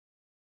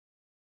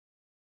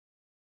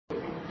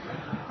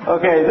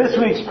Okay, this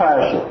week's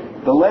parasha,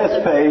 the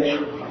last page,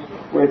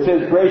 where it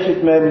says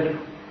Breshit Mem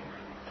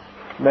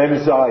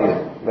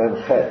Zayin,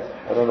 Mem Chet.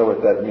 I don't know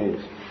what that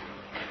means.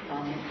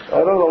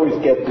 I don't always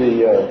get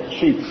the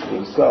sheets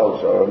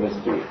themselves, are a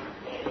mystery.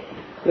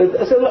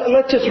 So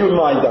let's just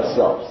remind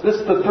ourselves. This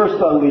is the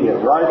first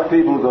aliyah, right?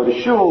 People go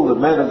to shul, the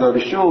men go to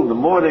shul in the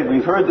morning.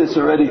 We've heard this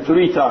already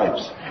 3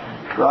 times,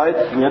 right?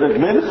 We had a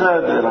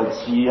mincha, then on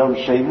Yom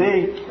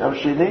Sheni, Yom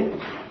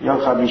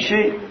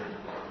Chamishi.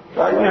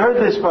 Right? We heard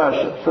this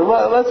parasha. So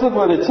let's look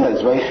what it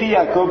says. Vaychi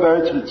Yaakov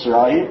beretz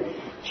Mitzrayim,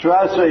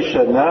 17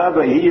 shana,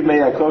 vayhi yimei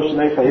Yaakov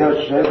shnei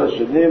chayot sheva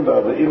shanim,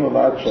 v'arva'im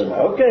u'mat shana.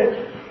 Okay,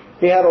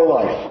 he had a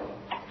life.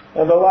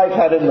 And the life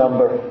had a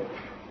number.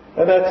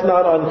 And that's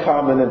not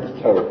uncommon in the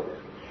Torah.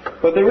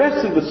 But the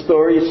rest of the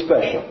story is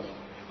special.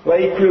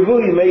 Vayikrivu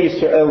yimei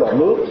Yisrael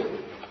amut,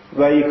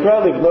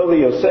 vayikra livno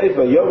liyosef,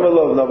 vayomer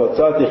lo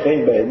namatzati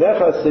chen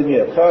beinecha, sim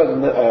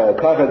yadcha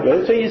tachat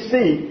beretz. So you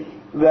see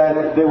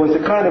that there was a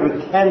kind of a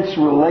tense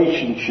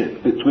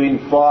relationship between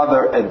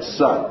father and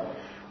son,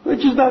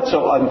 which is not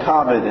so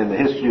uncommon in the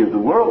history of the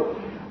world.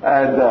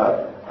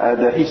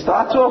 And he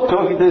starts off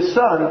talking to his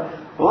son,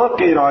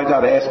 look, I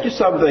got to ask you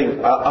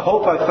something. I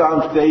hope I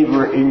found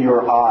favor in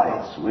your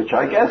eyes, which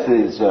I guess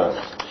is,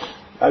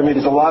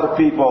 there's a lot of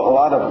people, a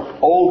lot of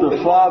older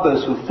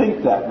fathers who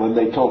think that when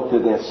they talk to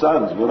their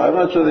sons, but I'm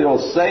not sure they all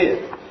say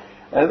it.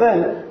 And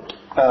then,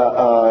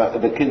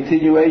 the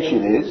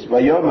continuation is,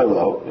 Vayomer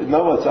lo,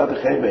 no matzati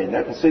chen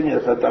beinecha, sim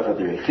yadcha tachat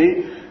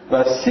yrechi,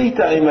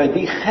 v'asita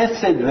imadi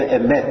chesed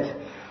ve'emet,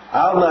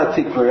 al na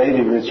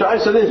tikvareini v'Mitzrayim.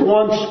 So there's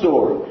one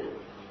story.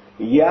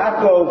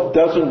 Yaakov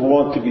doesn't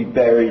want to be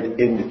buried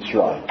in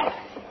Mitzrayim.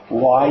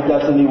 Why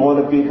doesn't he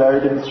want to be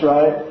buried in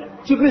Mitzrayim?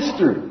 It's a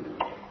mystery.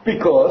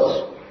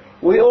 Because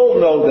we all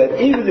know that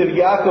even if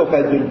Yaakov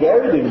had been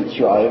buried in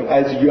Mitzrayim,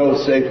 as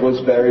Yosef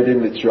was buried in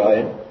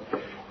Mitzrayim,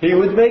 he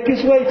would make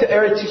his way to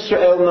Eretz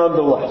Yisrael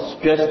nonetheless,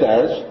 just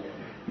as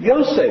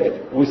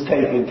Yosef was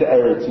taken to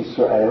Eretz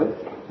Yisrael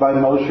by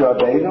Moshe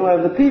Rabbeinu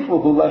and the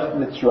people who left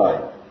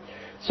Mitzrayim.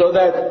 So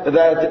that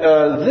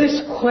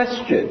this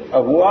question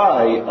of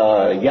why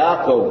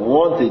Yaakov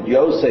wanted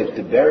Yosef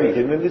to bury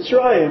him in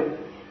Mitzrayim,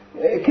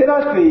 it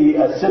cannot be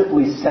a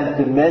simply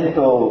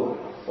sentimental,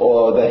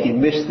 or that he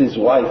missed his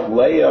wife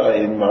Leah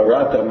in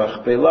Marat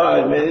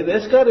HaMachpelah.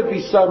 There's got to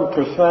be some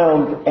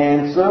profound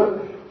answer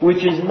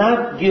which is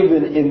not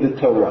given in the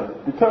Torah.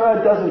 The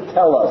Torah doesn't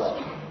tell us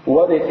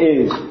what it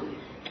is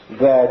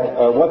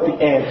what the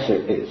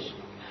answer is.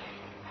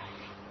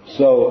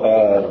 So,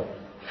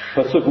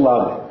 Pasuk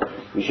Lamed.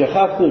 He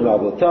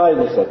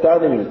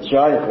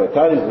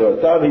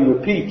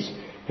repeats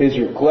his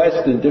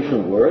request in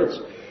different words.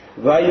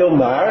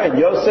 Vayomar, and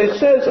Yosef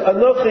says,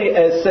 Anochi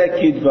esek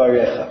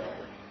yidvarecha.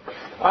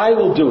 I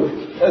will do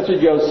it. That's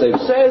what Yosef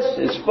says.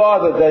 His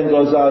father then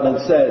goes on and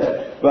says,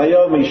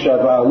 Vayomi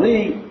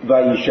shavali,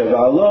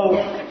 vayishavalo.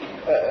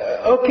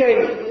 Okay,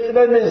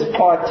 then there's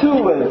part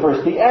 2, and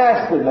first he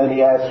asked, and then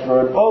he asked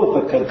for an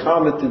oath, a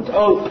concomitant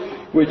oath,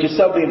 which is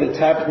something that's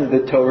happened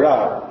in the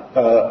Torah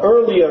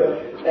earlier.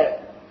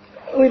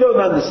 We don't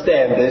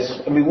understand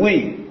this.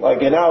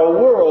 Like in our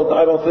world,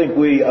 I don't think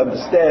we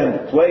understand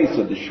the place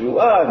of the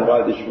Shvuah and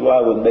why the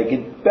Shvuah would make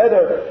it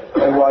better,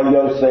 and why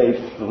Yosef,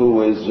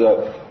 who is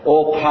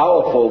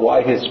all-powerful,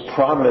 why his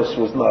promise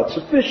was not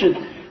sufficient.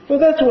 But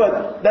that's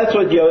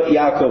what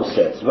Yaakov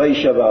says.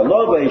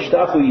 Vayishavalo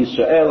vayishtachu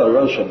Yisrael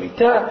arosh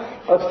hamita.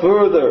 A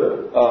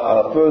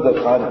further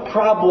kind of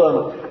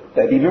problem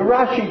that even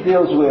Rashi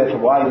deals with.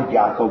 Why did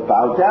Yaakov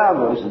bow down?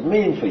 What does it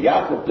mean for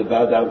Yaakov to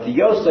bow down to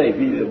Yosef?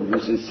 He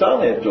was his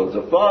son, after all,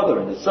 the father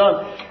and the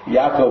son.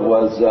 Yaakov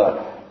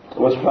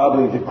was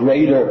probably the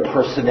greater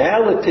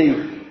personality,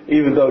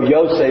 even though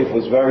Yosef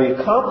was very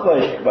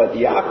accomplished, but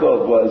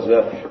Yaakov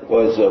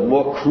was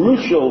more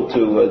crucial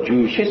to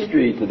Jewish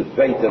history, to the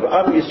faith of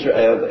Am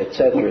Yisrael,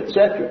 etc.,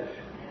 etc.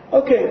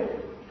 Okay,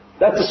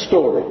 that's a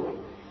story.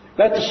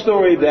 That's a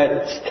story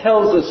that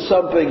tells us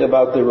something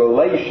about the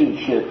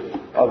relationship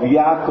of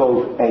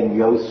Yaakov and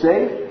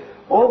Yosef,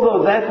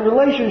 although that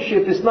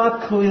relationship is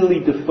not clearly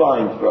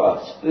defined for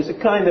us. There's a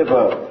kind of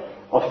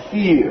a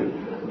fear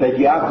that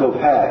Yaakov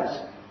has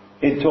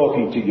in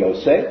talking to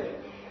Yosef,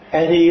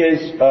 and he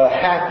is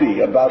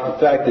happy about the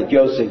fact that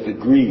Yosef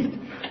agreed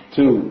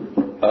to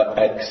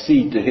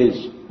accede to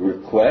his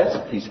request.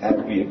 He's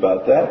happy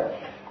about that.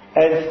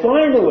 And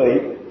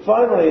finally,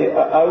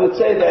 I would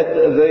say that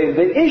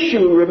the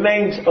issue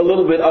remains a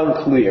little bit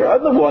unclear.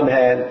 On the one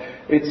hand,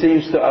 it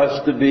seems to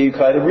us to be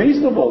kind of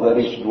reasonable that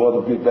he should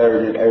want to be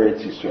buried in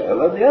Eretz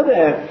Yisrael. On the other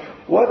hand,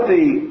 what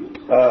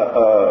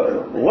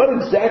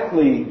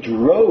exactly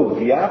drove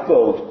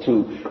Yaakov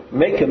to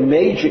make a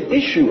major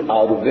issue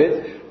out of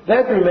it,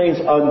 that remains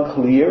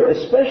unclear,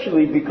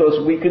 especially because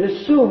we can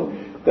assume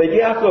that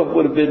Yaakov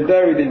would have been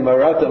buried in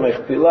Marat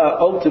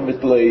HaMachpelah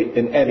ultimately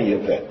in any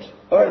event.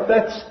 Alright,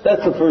 that's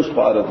the first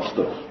part of the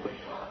story.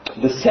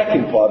 The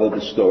second part of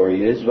the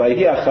story is,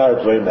 Vayhi achar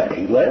dvarim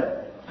ha'eleh,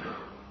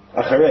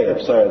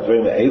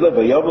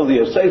 Vayomer li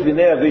Yosef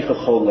v'nei avicha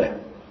choleh.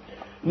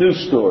 New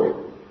story.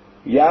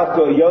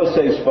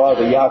 Yosef's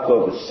father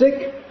Yaakov is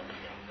sick.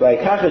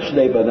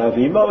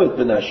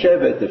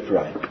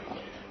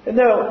 And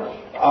now,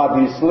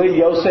 obviously,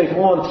 Yosef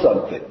wants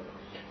something.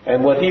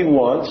 And what he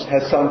wants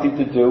has something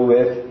to do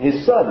with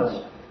his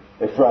sons.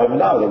 Ephraim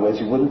and otherwise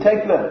he wouldn't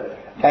take them.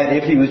 And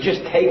if he was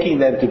just taking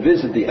them to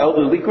visit the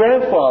elderly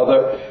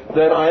grandfather,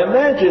 then I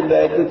imagine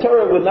that the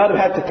Torah would not have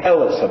had to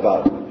tell us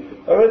about it.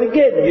 And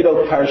again,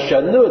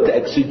 parshanut,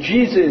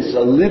 exegesis,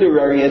 a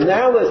literary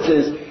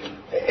analysis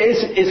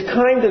is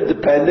kind of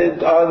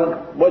dependent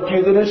on what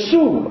you can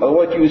assume, or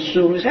what you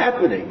assume is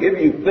happening. If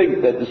you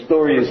think that the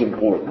story is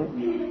important,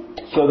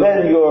 so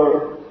then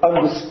your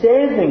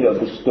understanding of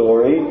the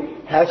story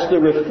has to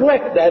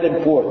reflect that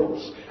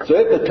importance. So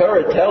if the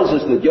Torah tells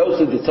us that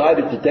Yosef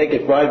decided to take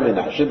Ephraim and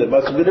Menashe, there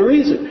must have been a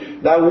reason.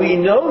 Now we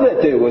know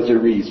that there was a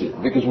reason,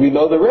 because we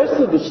know the rest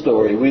of the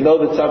story. We know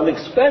that something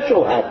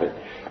special happened.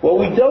 What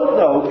we don't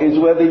know is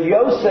whether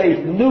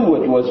Yosef knew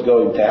what was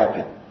going to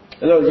happen.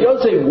 In other words,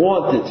 Yosef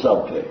wanted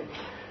something.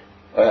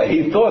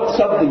 He thought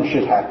something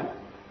should happen.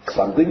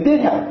 Something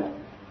did happen.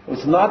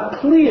 It's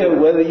not clear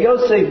whether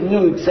Yosef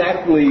knew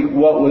exactly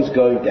what was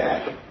going to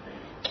happen.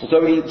 So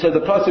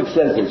the pasuk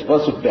says this,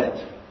 pasuk bet.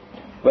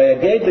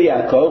 Vayaged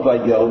Yaakov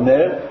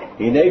vayomer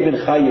hinei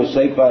v'ncha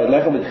Yosef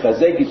va'elechem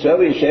v'chazek Yisrael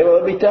v'yeshev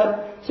al hamita.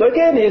 So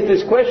again, here's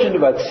this question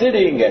about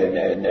sitting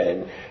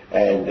and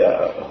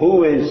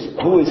who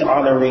is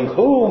honoring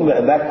whom,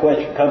 and that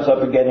question comes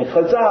up again in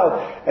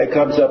Chazal. It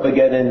comes up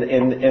again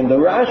in the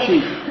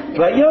Rashi.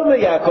 Vayomer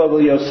Yaakov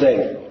el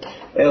Yosef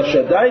El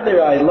Shaddai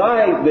nerai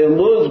lai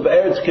ve'luz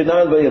be'eretz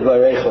Canaan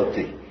ve'yavarech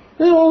oti.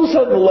 Then all of a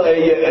sudden,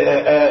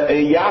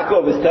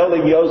 Yaakov is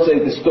telling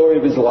Yosef the story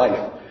of his life.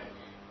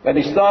 And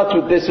he starts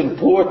with this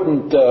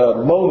important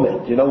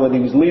moment, when he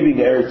was leaving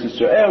Eretz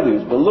Yisrael, he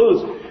was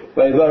Beluz,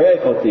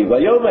 ויברך אותי,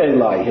 ויאמר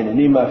אלי,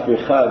 הנני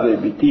מפריך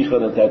וביתיך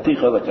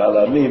ונתתיך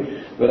לכלמים,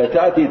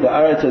 ונתתי את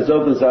הארץ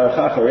הזאת לזרעך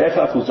אחריך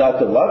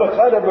אחוזת עולם. A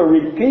kind of a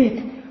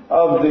repeat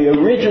of the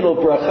original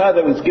bracha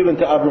that was given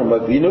to Avraham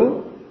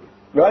Avinu.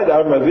 Right?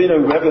 Avraham Avinu,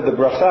 remember the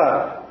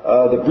bracha,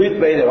 the Brit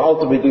Bein, and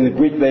ultimately the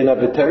Brit Bein of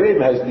the Tarim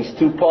has these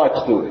two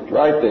parts to it,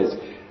 right?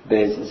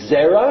 There's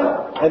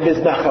Zerah and there's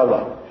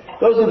Nachala.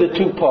 Those are the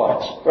two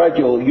parts, right?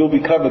 You'll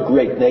become a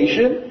great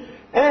nation,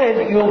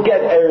 and you'll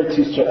get Eretz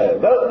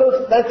Yisrael.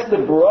 That's the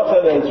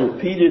bracha that is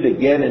repeated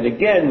again and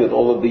again with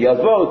all of the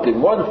avot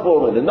in one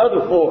form and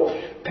another form,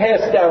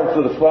 passed down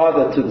from the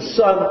father to the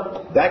son,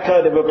 that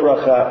kind of a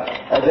bracha,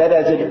 and then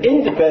as an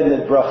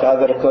independent bracha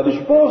that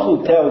HaKadosh Baruch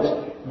Hu tells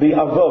the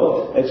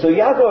avot. And so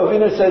Yaakov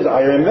Avinu says,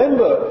 I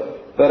remember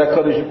that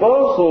HaKadosh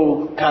Baruch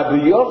Hu,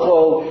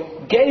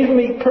 Kaviyochol, gave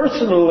me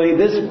personally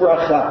this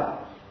bracha,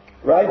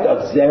 right,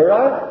 of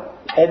Zerah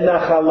and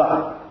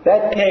Nachala.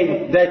 That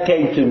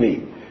came to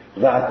me.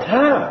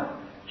 V'ata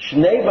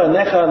shnei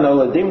banecha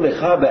noladim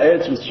lecha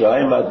be'eretz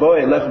Mitzrayim ad bo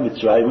elech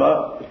Mitzrayima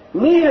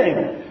lihem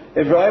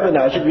Ephraim and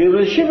Menashe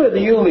v'Yeshiva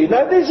Yuli.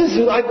 Now this is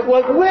like,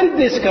 where did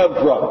this come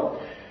from?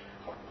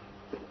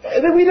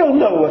 And we don't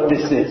know what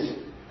this is.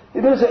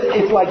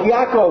 It's like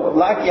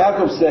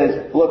Yaakov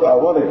says, look, I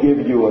want to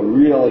give you a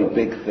really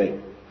big thing.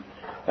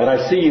 And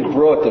I see you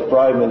brought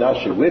Ephraim and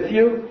Menashe with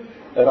you,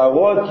 and I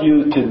want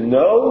you to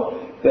know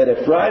that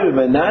Ephraim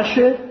and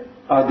Menashe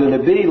are going to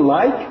be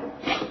like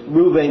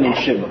Reuven and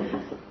Shimon.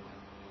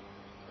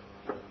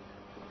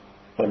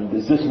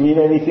 Does this mean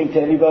anything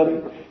to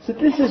anybody? So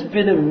this has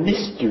been a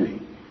mystery.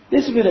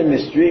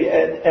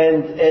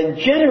 And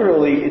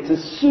generally it's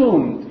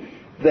assumed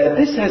that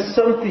this has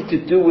something to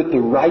do with the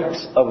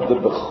rights of the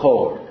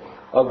Bechor,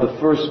 of the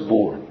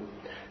firstborn.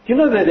 You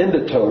know that in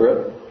the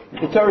Torah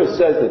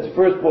says that the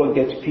firstborn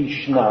gets Pi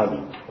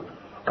Shnayim.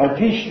 And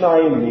Pi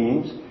Shnayim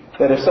means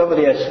that if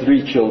somebody has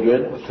 3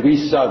 children,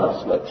 3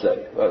 sons, let's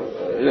say,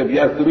 if you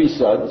have 3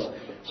 sons,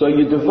 so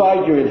you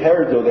divide your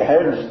inheritance, the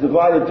inheritance is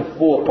divided into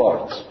 4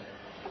 parts.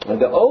 And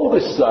the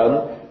oldest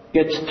son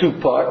gets 2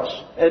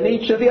 parts, and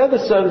each of the other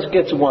sons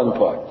gets 1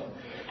 part.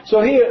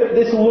 So here,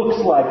 this looks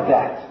like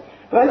that.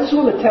 But I just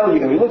want to tell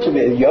you, if you look at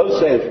me,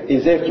 Yosef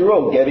is after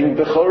all getting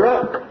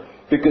Bechorah,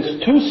 because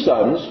 2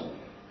 sons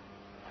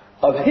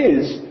of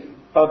his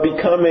are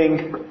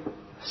becoming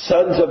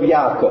sons of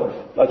Yaakov.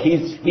 Like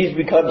he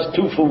becomes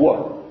 2 for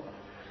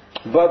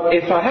 1. But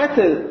if I had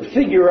to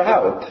figure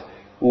out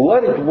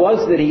what it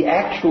was that he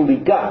actually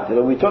got,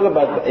 when we talk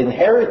about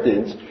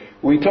inheritance,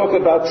 we talk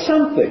about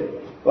something.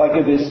 Like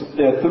if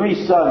there are 3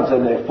 sons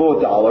and they're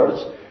 $4,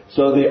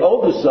 so the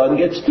oldest son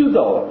gets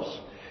 $2.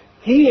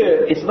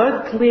 Here, it's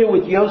not clear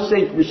what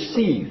Yosef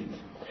received.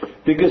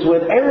 Because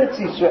when Eretz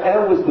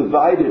Yisrael was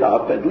divided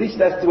up, at least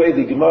that's the way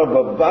the Gemara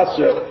Bava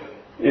Basra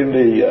in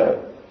the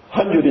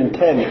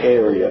 110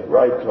 area,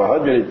 right?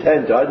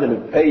 110 to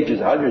 100 pages,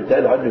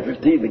 110,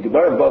 115, the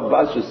Gemara Bava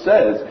Basra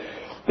says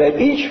that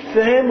each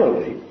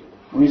family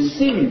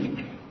received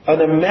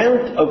an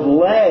amount of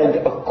land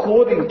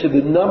according to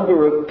the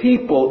number of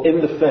people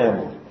in the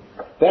family.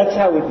 That's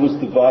how it was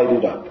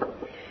divided up.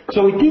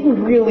 So it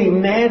didn't really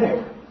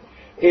matter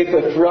if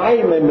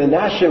Ephraim and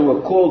Menashe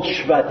were called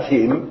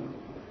Shvatim,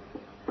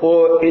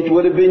 or it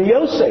would have been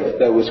Yosef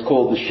that was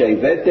called the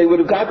Shevet. They would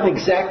have gotten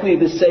exactly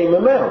the same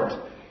amount.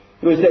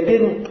 Because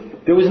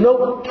there was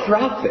no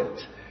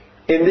profit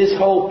in this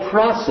whole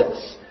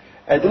process.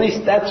 At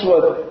least that's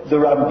what the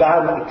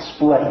Ramban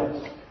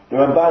explains. The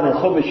Ramban in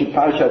Chumash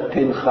Parshat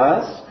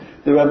Pinchas,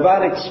 the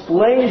Ramban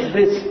explains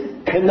this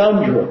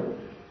conundrum.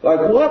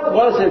 Like, what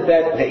was it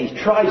that he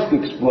tries to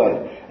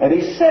explain? And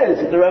he says,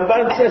 the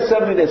Ramban says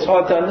something that's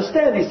hard to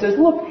understand. He says,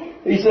 look,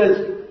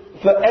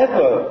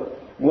 forever,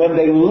 when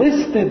they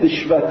listed the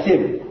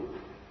Shvatim,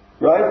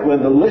 right,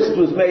 when the list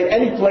was made,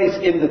 any place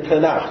in the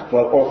Tanakh,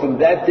 or from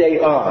that day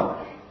on,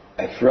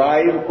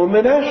 Ephraim or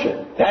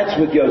Menashe, that's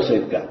what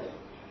Yosef got.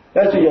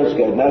 That's what Yosef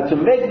got. Now, to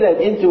make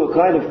that into a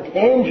kind of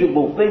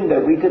tangible thing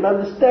that we can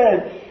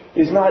understand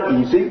is not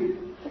easy,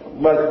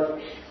 but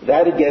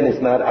that again is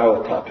not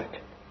our topic.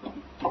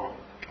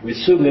 We're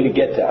soon going to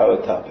get to our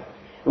topic.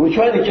 And we're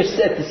trying to just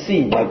set the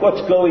scene, like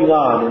what's going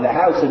on in the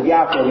house of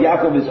Yaakov.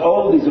 Yaakov is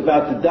old, he's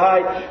about to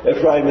die.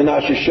 Ephraim and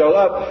Menashe show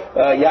up.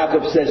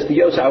 Yaakov says to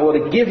Yosef, I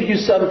want to give you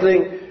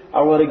something.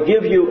 I want to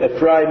give you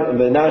Ephraim and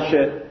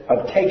Menashe.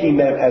 I'm taking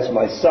them as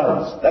my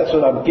sons. That's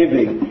what I'm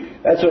giving.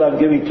 That's what I'm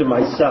giving to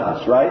my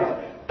sons,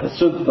 right?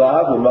 Pasuk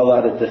Vav,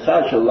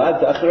 U'maladetecha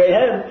sholad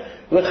achreihem,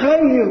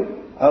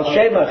 l'chayu, al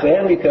shem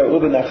achreihem yikaru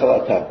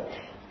b'nachalatam.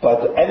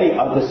 But any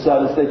other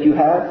sons that you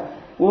have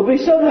will be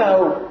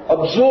somehow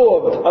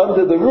absorbed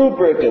under the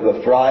rubric of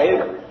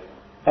Ephraim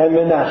and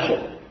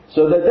Menashe.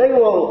 So that they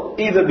will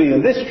either be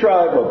in this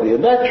tribe or be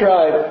in that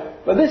tribe.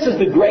 But this is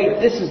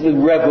the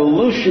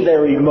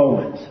revolutionary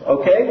moment,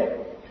 okay?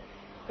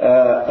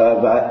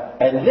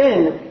 And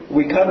then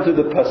we come to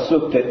the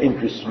pasuk that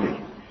interests me.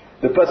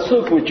 The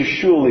pasuk which is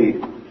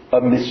surely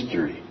a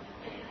mystery.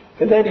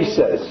 And then he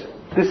says,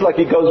 this is like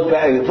he goes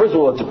back, first of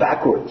all it's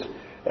backwards.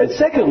 And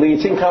secondly,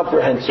 it's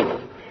incomprehensible.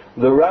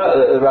 The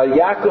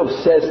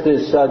Yaakov says to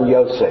his son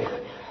Yosef,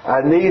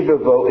 Ani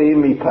b'vo'i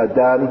mi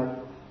Padan,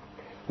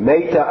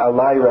 Meita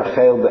alai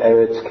Rachel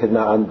be'eretz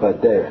Canaan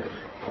baderech.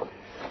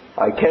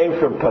 I came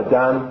from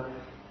Padan,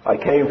 I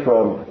came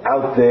from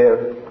out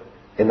there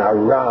in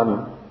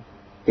Aram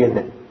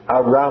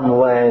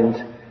land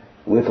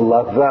with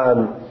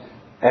Lavan,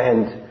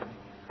 and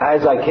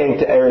as I came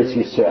to Eretz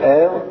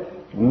Yisrael,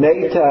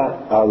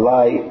 Meita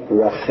alai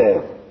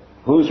Rachel.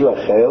 Who's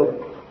Rachel?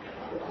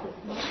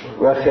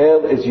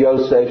 Rachel is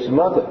Yosef's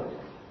mother.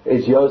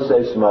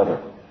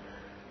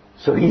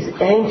 So he's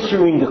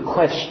answering the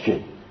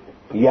question.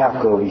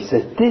 Yaakov, he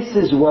says, this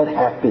is what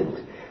happened.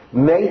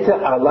 Meita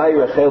alai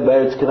Rachel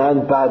be'eretz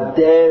Canaan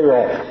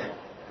baderech.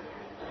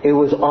 It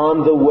was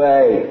on the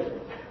way.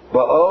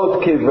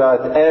 Ba'od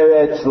kivrat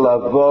eretz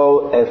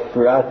lavo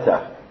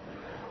Ephrata.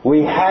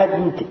 We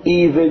hadn't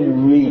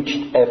even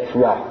reached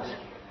Ephrat.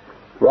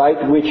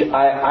 Right? Which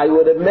I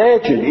would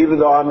imagine, even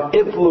though I'm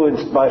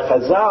influenced by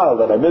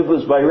Chazal and I'm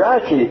influenced by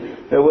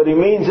Rashi, that what he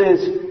means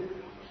is,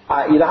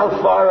 you know how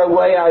far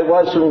away I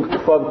was from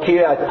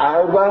Kiryat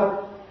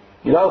Arba?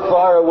 You know how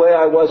far away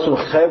I was from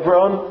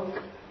Hebron?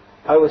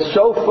 I was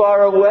so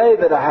far away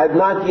that I had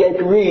not yet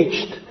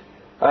reached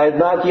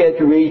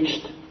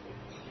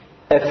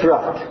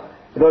Ephrat.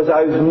 Because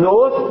I was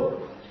north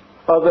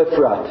of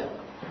Ephrat.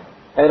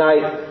 And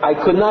I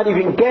couldn't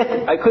even get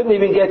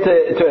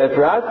to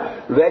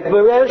Ephrat.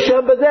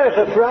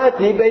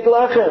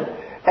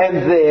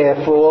 And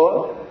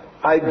therefore,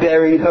 I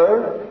buried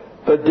her,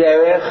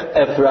 B'derech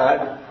Ephrat,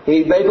 Hi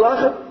Beit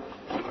Lachem.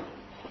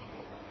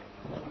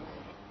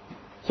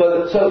 So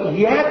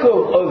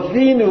Yaakov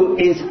Avinu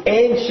is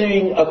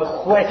answering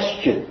a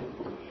question.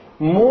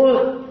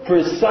 More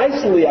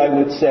precisely, I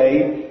would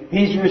say,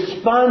 he's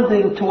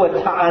responding to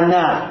a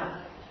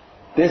ta'ana.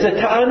 There's a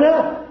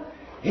ta'ana.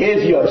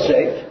 Here's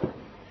Yosef,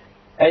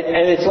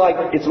 and it's like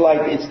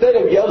instead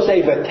of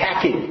Yosef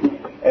attacking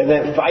and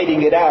then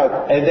fighting it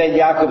out, and then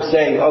Yaakov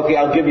saying, "Okay,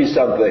 I'll give you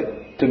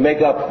something to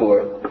make up for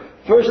it."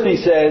 First he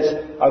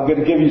says, "I'm going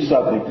to give you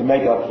something to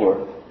make up for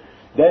it."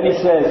 Then he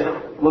says,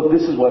 "Look,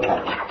 this is what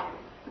happened.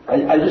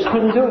 I just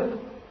couldn't do it.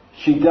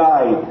 She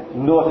died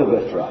north of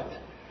Ephrat.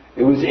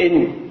 It was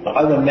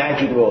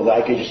unimaginable that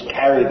I could just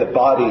carry the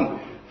body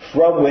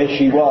from where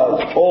she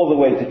was all the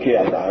way to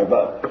Kiryat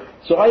Arba.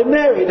 So I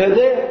married her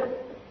there."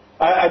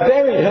 I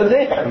buried her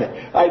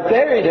there. I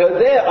buried her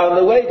there on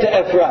the way to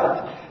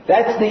Ephrat.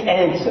 That's the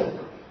answer.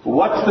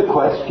 What's the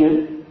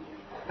question?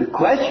 The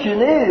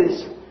question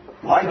is,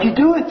 why'd you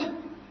do it?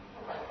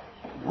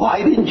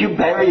 Why didn't you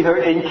bury her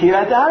in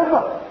Kiryat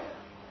Arba?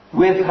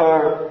 With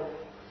her,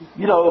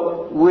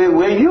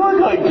 where you are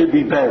going to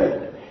be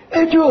buried.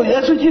 Hey, Julie,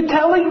 that's what you're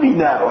telling me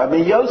now. I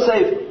mean,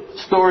 Yosef,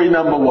 story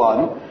number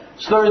one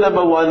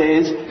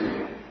is,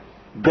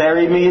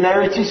 bury me in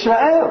Eretz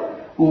Yisrael.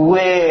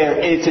 Where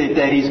is it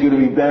that he's going to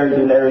be buried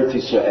in Eretz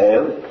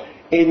Yisrael?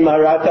 In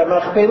Marat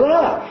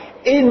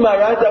HaMachpelah. In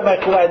Marat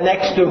HaMachpelah,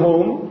 next to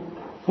whom?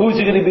 Who's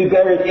he going to be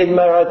buried in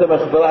Marat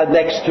HaMachpelah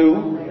next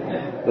to?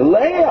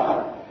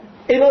 Leah.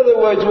 In other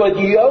words, what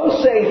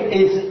Yosef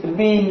is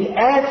being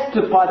asked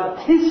to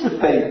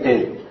participate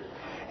in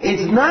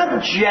is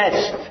not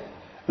just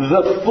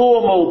the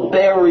formal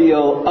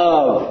burial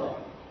of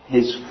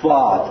his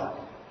father,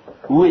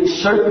 which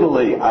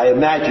certainly I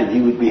imagine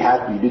he would be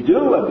happy to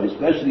do,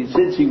 especially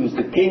since he was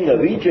the king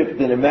of Egypt,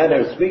 in a manner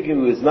of speaking,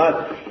 it was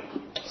not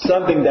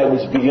something that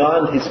was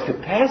beyond his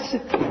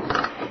capacity.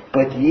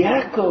 But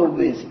Yaakov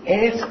is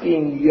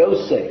asking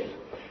Yosef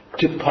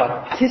to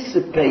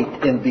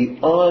participate in the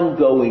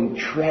ongoing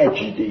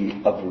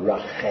tragedy of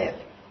Rachel,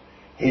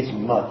 his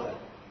mother.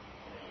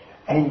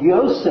 And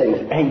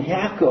Yosef and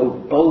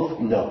Yaakov both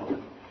know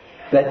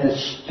that the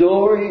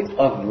story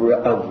of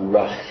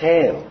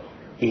Rachel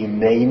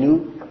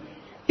Imenu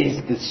is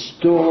the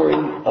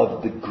story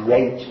of the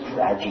great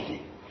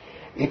tragedy.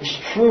 It's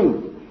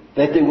true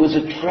that there was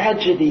a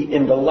tragedy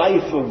in the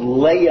life of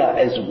Leah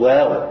as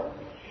well,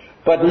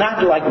 but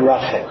not like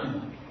Rachel.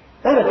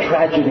 Not a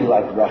tragedy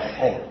like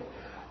Rachel.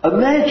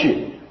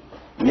 Imagine,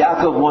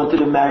 Yaakov wanted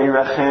to marry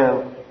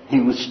Rachel. He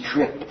was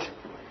strict.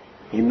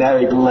 He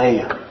married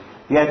Leah.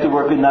 He had to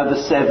work another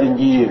 7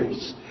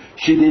 years.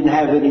 She didn't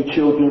have any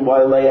children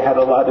while Leah had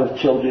a lot of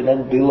children,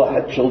 and Bilhah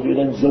had children,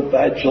 and Zilpah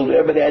had children.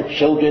 Everybody had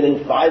children,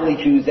 and finally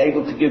she was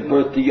able to give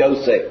birth to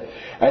Yosef.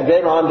 And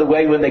then on the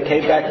way, when they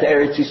came back to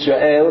Eretz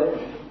Yisrael,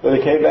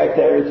 they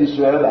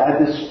had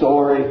this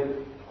story.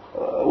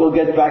 We'll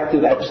get back to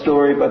that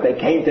story, but they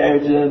came to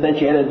Eretz Yisrael, and then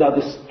she had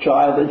another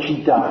child, and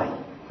she died.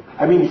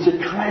 I mean, it's a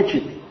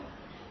tragedy.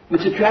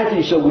 It's a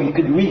tragedy, so we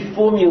could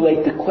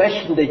reformulate the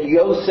question that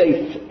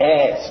Yosef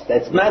asked,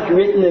 that's not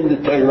written in the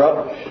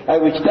Torah,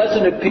 and which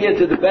doesn't appear,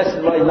 to the best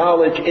of my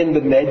knowledge, in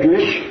the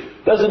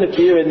Medrash, doesn't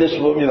appear in this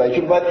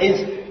formulation, but is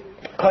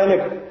kind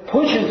of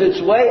pushes its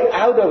way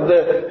out of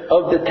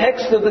the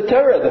text of the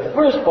Torah. The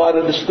first part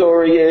of the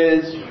story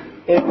is,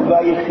 in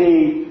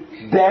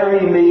Vayechi,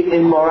 bury me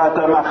in Morat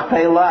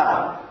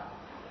HaMachpelah,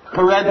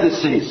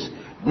 parentheses,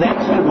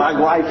 next to my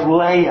wife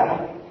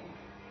Leah.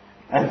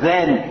 And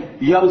then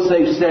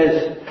Yosef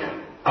says,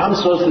 I'm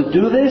supposed to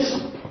do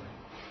this?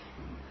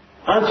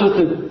 I'm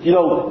supposed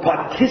to,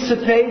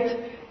 participate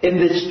in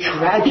this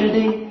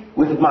tragedy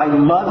with my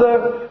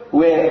mother,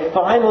 where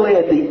finally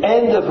at the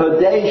end of her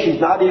day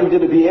she's not even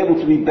going to be able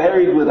to be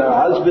buried with her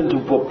husband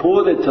who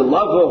purported to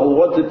love her, who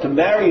wanted to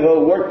marry her,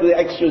 worked the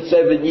extra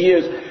 7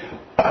 years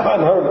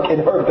in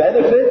her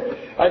benefit.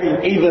 I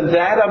mean, even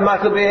that I'm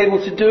not going to be able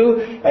to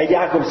do. And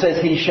Yaakov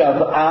says,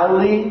 Hishav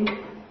Ali,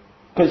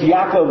 because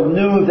Yaakov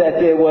knew that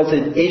there was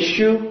an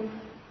issue.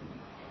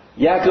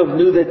 Yaakov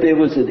knew that there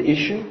was an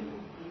issue.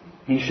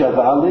 Hishav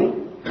Ali.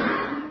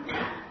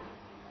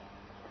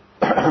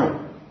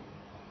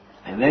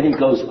 And then he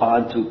goes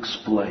on to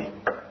explain.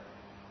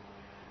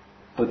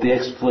 But the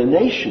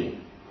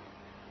explanation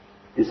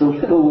is a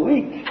little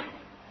weak.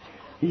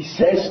 He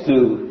says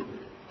to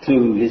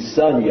his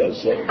son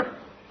Yosef,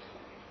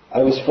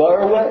 I was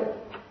far away.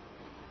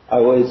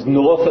 I was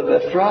north of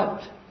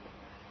Ephrat.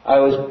 I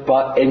was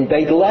in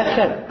Beit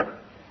Lechem.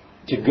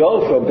 To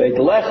go from Beit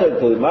Lechem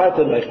to the Morat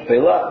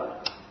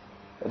HaMachpelah,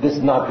 this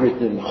is not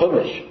written in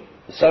Chumash.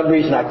 For some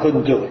reason I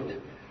couldn't do it.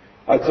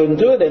 I couldn't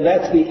do it, and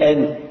that's the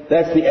end.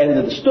 That's the end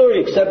of the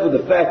story, except for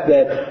the fact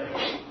that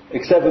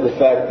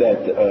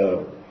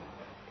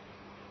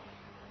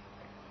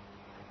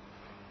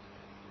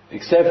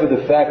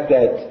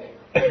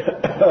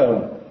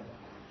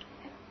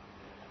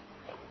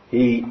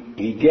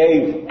he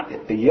gave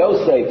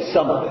Yosef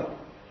something.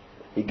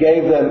 He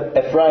gave them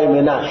Ephraim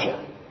and Menashe,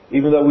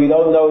 even though we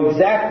don't know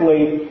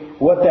exactly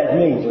what that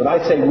means. When I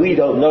say we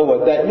don't know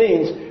what that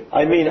means,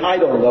 I mean I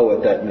don't know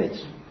what that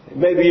means.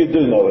 Maybe you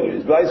do know what it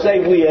is, but I say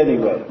we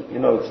anyway.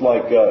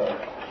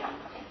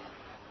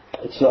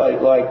 It's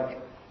like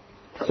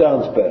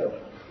sounds better.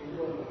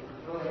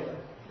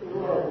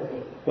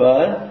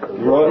 What?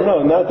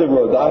 No, not the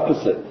road, the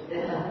opposite.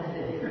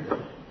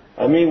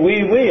 I mean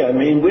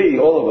we,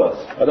 all of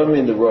us. I don't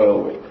mean the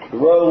royal we. The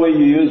royal we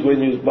you use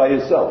when you're by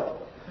yourself.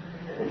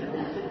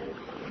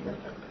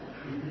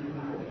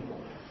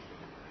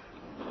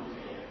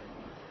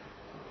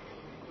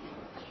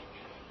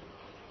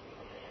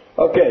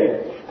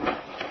 Okay,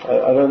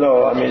 I don't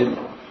know, I mean,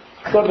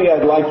 something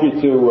I'd like you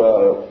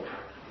to,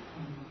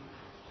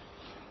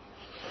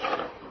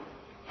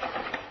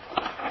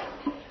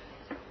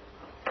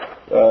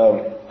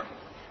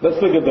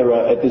 let's look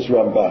at this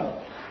Ramban.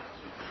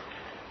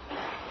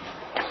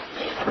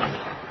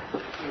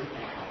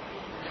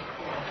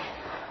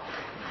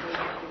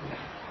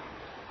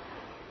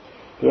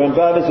 The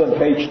Ramban is on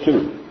page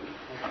 2.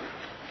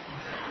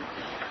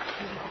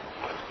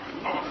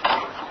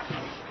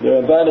 The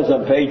Ramban is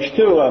on page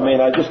 2. I mean,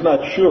 I'm just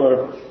not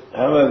sure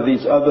how many of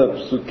these other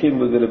psukim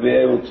we're going to be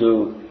able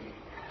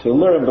to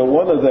learn, but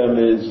one of them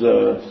is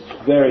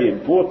very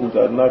important.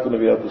 I'm not going to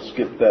be able to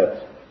skip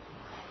that.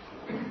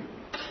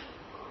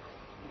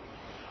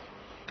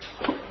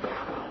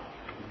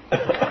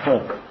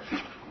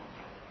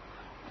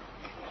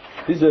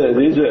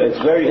 It's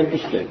very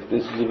interesting.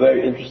 This is a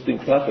very interesting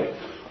topic.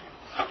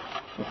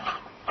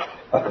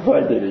 I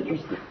find it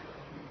interesting.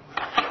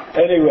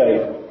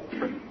 Anyway,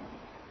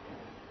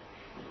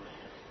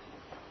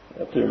 I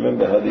have to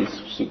remember how these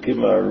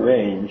psukim are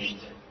arranged.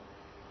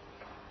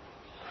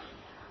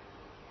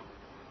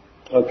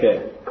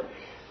 Okay.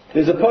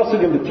 There's a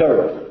pasuk in the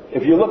Torah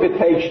if you look at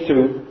page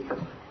 2,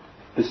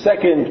 the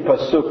second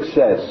pasuk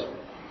says,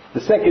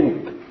 the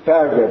second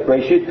paragraph,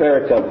 Breshit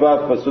Perek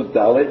Vav Pasuk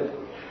Dalet,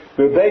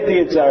 V'beiti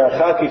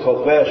yitzaracha ki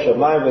chofei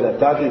hashamayim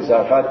v'natati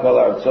yitzaracha kol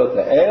ha'artzot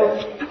ha'el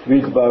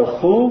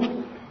v'yitbaruchu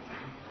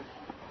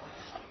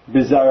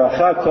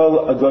b'zaracha kol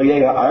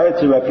agoyei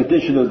ha'aretz, a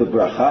repetition of the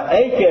bracha.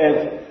 Ekev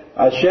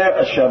asher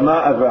ashama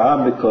Avraham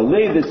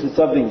b'koli, this is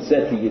something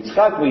said to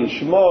Yitzchak,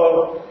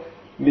 v'yishmor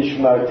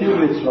mishmarti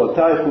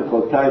mitzvotai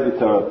chukotai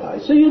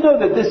v'torotai. So you know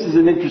that this is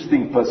an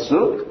interesting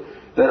pasuk,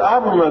 that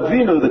Avraham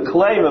Avinu, the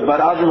claim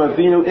about Avraham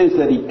Avinu is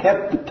that he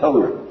kept the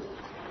Torah.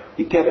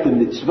 He kept the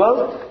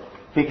mitzvot,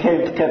 he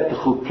kept the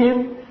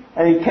chukim,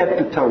 and he kept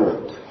the Torah.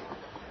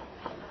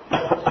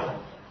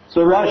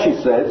 So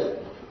Rashi says,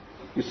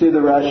 you see the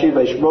Rashi,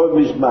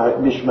 Vayishmor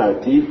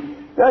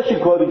mishmarti,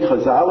 Rashi quoting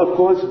Chazal, of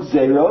course,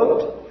 Gzeirot,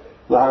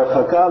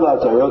 L'harchaka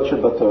L'azarot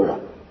Shabbatorah.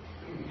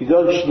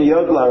 Hidon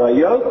Shniyot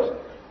L'harayot,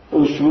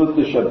 U'shvut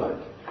L'Shabbat.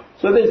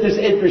 So there's this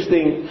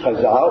interesting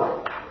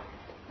Chazal,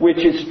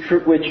 which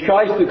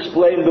tries to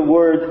explain the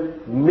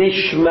word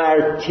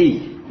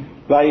mishmarti.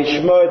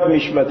 Vayishmor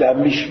mishmarti.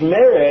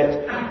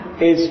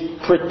 Mishmeret is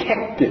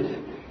protective,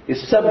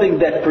 is something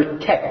that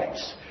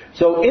protects.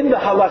 So in the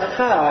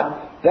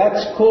halacha,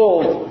 that's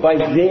called by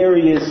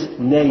various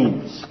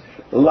names,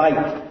 like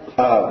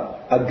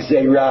a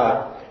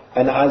gzeira,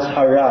 an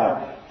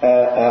azhara,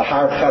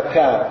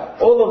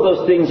 harchaka. All of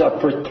those things are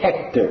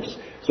protectors.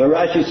 So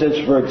Rashi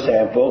says, for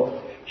example,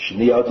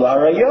 Shniyot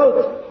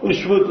la'arayot,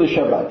 u'shvut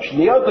l'shabbat.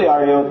 Shniyot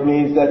la'arayot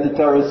means that the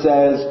Torah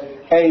says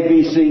A,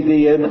 B, C,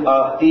 D, and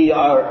E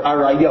are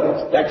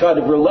arayot. That kind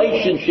of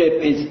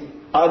relationship is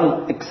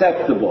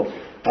unacceptable.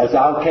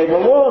 Hazal came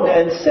along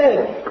and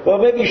said, well,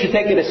 maybe you should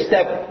take it a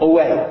step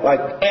away,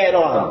 like add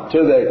on to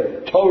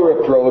the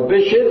Torah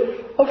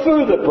prohibition a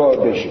further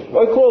prohibition.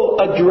 What we call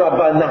a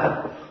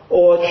drabanan,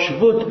 or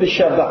shvut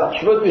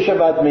b'shabbat. Shvut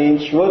b'shabbat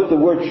means, the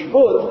word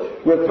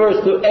shvut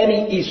refers to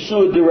any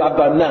isur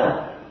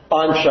d'rabanan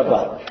on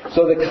Shabbat.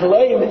 So the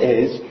claim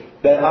is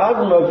that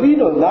Avraham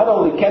Avinu not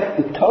only kept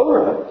the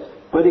Torah,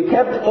 but he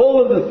kept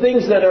all of the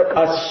things that are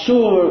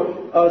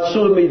asur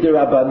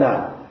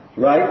mid'rabanan,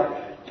 right?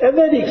 And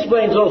then he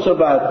explains also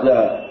about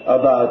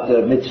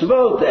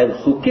mitzvot and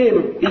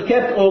chukim. He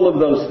kept all of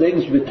those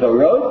things with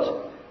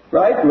Torot,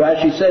 right?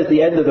 Rashi says,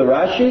 the end of the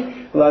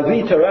Rashi,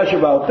 Lavi Torah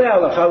she'ba'al peh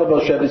halacha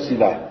l'Moshe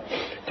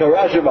b'Sinai.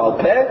 Torah she'ba'al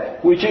peh,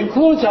 which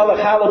includes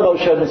halacha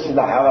l'Moshe b'Sinai.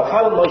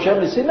 Halacha l'Moshe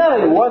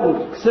b'Sinai,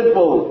 one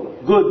simple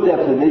good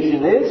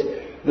definition is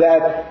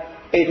that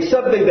it's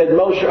something that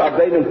Moshe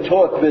Rabbeinu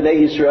taught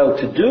Bnei Yisrael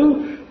to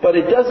do, but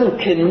it doesn't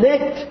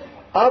connect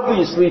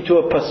obviously to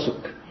a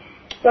pasuk.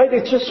 Right?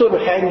 It's just sort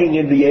of hanging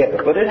in the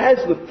air, but it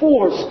has the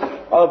force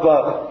of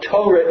a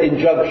Torah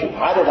injunction.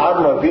 How did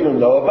Avraham Avinu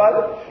know about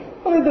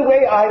it? Well, the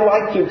way I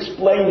like to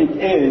explain it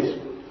is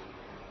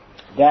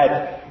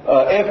that,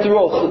 after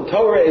all,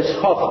 Torah is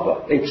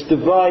chachma. It's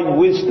divine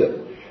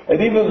wisdom. And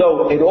even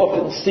though it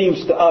often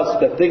seems to us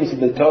that things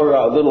in the Torah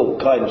are a little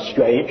kind of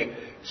strange,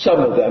 some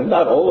of them,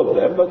 not all of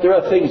them, but there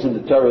are things in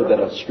the Torah that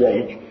are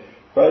strange,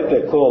 right?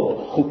 They're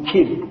called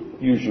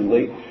chukim,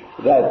 usually,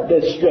 that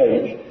they're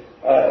strange.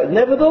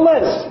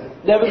 Nevertheless,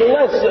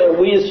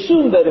 we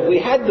assume that if we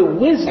had the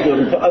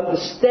wisdom to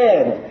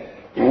understand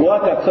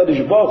what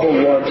HaKadosh Baruch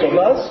Hu wants from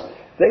us,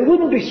 they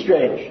wouldn't be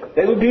strange.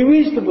 They would be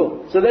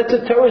reasonable. So that's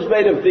the Torah is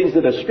made of things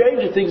that are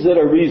strange and things that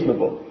are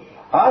reasonable.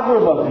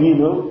 Avraham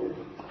Avinu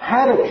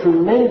had a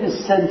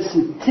tremendous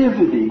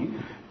sensitivity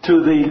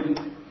to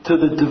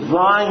the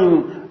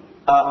divine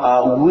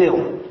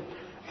will.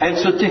 And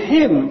so to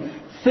him,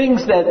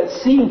 things that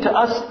seem to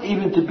us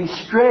even to be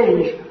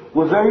strange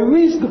were very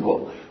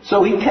reasonable.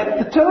 So he kept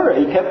the Torah.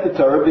 He kept the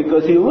Torah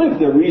because he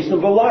lived a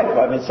reasonable life.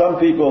 I mean, some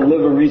people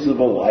live a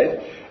reasonable life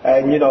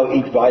and,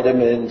 eat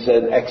vitamins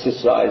and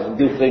exercise and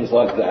do things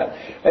like that.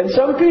 And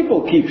some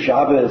people keep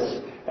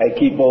Shabbos and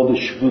keep all the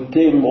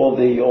shvutim, all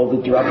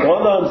the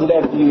dragonons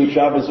that have to do with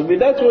Shabbos. I mean,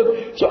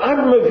 so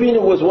Avraham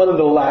Avinu was one of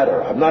the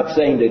latter. I'm not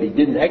saying that he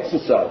didn't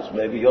exercise.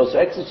 Maybe he also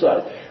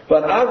exercised.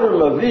 But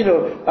Avraham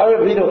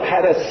Avinu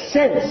had a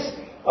sense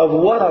of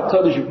what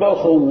HaKadosh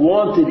Baruch Hu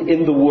wanted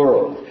in the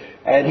world.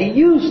 And he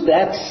used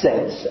that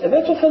sense, and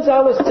that's what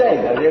Chazal is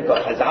saying. I mean,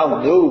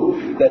 Chazal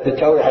knew that the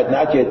Torah had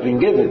not yet been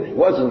given. It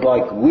wasn't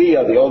like we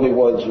are the only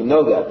ones who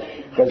know that.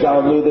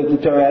 Chazal knew that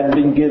the Torah hadn't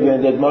been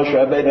given, that Moshe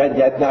Rabbeinu had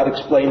yet not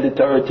explained the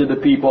Torah to the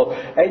people,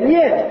 and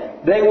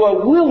yet they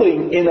were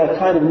willing, in a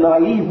kind of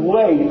naive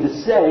way, to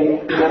say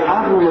that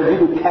Avraham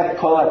Avinu kept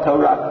Kol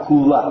HaTorah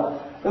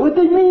Kula. And what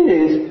they mean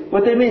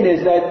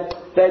is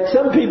that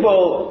some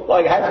people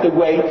have to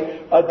wait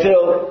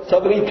until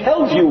somebody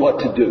tells you what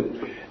to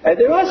do. And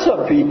there are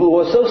some people who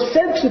are so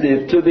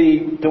sensitive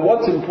to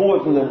what's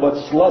important and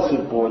what's less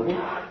important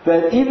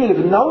that even if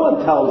no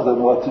one tells them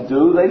what to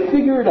do, they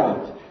figure it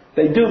out.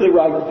 They do the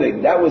right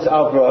thing. That was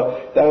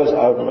Avraham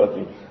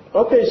Avinu.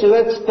 Okay, so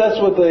that's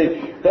what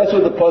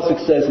the pasuk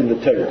says in the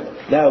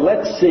Torah. Now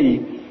let's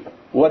see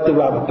what the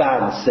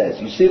Ramban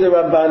says. You see the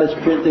Ramban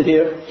is printed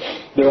here.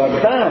 The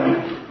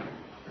Ramban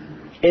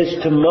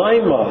is, to my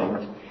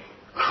mind,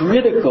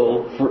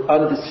 critical for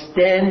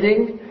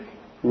understanding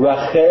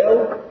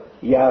Rachel,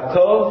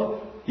 Yaakov,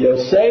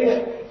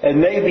 Yosef, and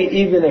maybe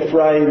even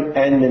Ephraim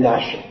and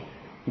Menashe.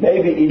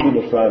 Maybe even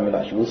Ephraim and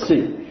Menashe. We'll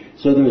see.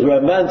 So the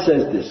Ramban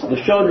says this: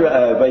 L'shon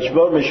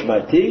Vayishmor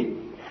Mishmarti,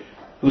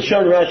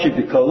 L'shon Rashi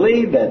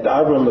B'Koli, that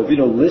Avraham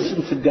Avinu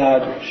listened to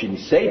God.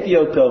 Shiniseiti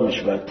Oto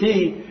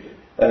Mishmarti,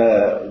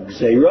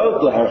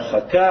 Gzeirot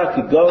L'Harchaka,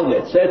 Kigon,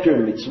 etc.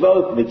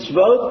 Mitzvot,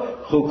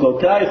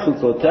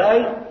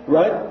 Chukotai,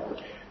 right?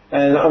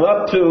 And I'm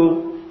up to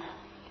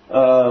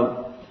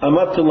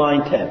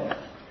line 10.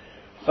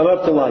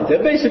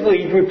 Basically,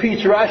 he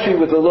repeats Rashi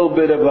with a little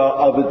bit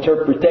of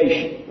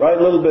interpretation, right?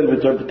 A little bit of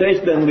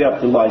interpretation, then we're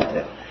up to line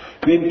 10.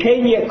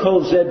 V'imkein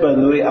Yaakov zeh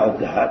banui al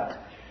dat,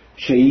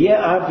 sheyeh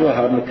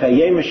Avraham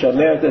mekayem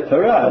mishamer et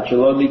Torah ad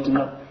shelo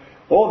nitna.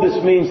 All this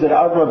means that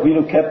Avraham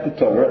Avinu kept the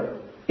Torah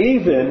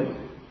even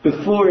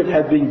before it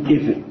had been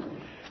given.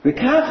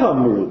 V'kach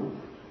amru,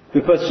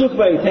 v'pasuk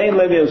vayitein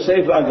lev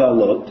Yosef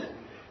agalot,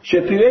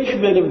 shepiresh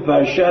benim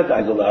parashat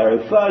agalah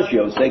refash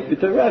Yosef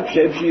b'Torah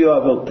kshem shiyu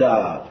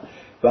avotav.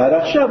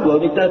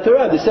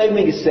 The same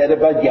thing is said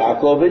about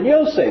Yaakov and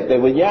Yosef. That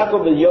when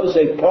Yaakov and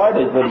Yosef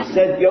parted, when he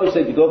sent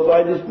Yosef to go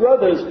find his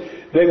brothers,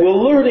 they were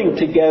learning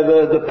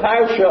together the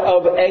parsha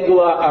of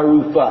Eglah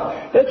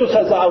Arufa. That's what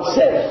Chazal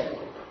says.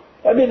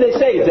 I mean, they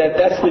say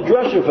that's the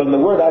drasha from the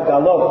word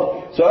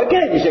Agalot. So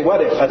again, you say,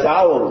 what if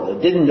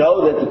Chazal didn't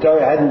know that the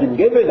Torah hadn't been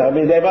given? I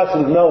mean, they must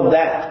have known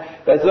that.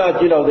 That's not,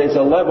 there's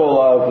a level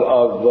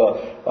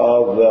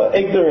of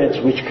ignorance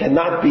which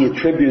cannot be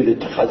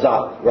attributed to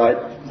Chazal, right?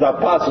 It's not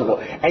possible.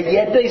 And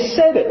yet they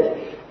said it.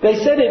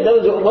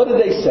 What did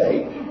they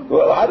say?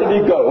 Well, how did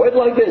it go? It went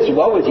like this.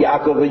 What was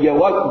Yaakov and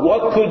Yosef?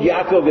 What could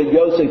Yaakov and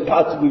Yosef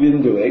possibly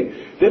been doing?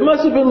 They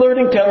must have been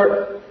learning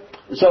Torah.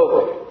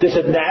 So, does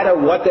it matter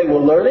what they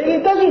were learning?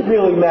 It doesn't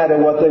really matter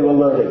what they were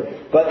learning.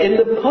 But in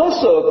the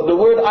Pasuk, the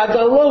word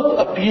Agalot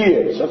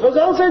appears. So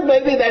Chazal said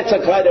maybe that's a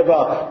kind of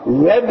a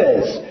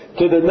remez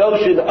to the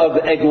notion of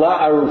Eglah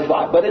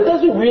Arufah. But it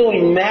doesn't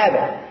really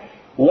matter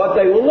what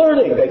they were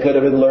learning. They could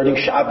have been learning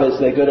Shabbos,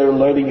 they could have been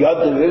learning Yom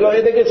Tov.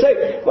 They could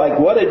say, like,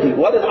 what did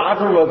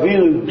Avraham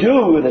Avinu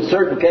do in a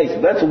certain case?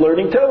 That's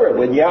learning Torah.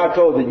 When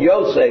Yaakov and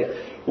Yosef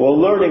were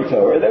learning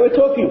Torah, they were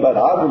talking about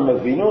Avraham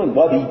Avinu and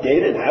what he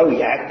did and how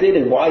he acted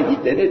and why he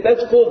did it.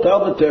 That's called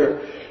Talmud Torah.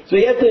 So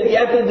you have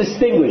to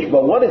distinguish.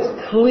 But what is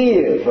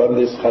clear from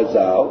this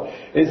Chazal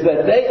is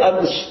that they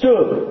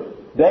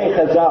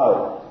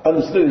Chazal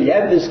understood. You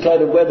have this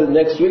kind of weather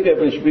next week,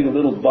 everybody should bring a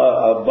little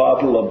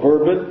bottle of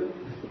bourbon.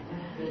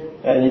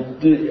 And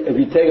if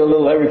you take a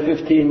little every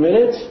 15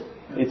 minutes,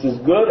 it's as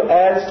good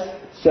as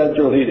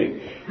central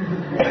heating.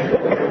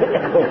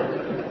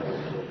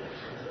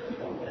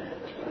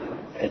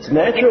 It's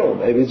natural.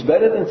 Maybe it's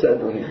better than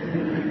central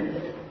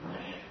heating.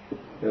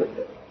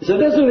 So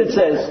that's what it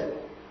says.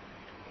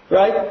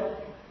 Right?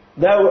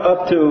 Now we're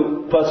up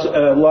to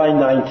line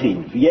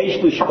 19. V'yesh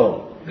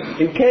lishon.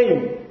 It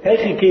came.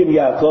 Hechikim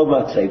Yaakov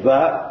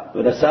matzeva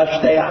v'nasah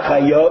shtei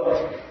achayot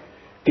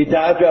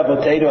k'da'at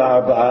rabotenu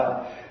arba.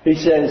 He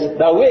says,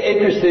 now we're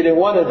interested in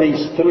one of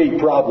these three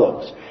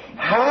problems.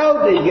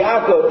 How did if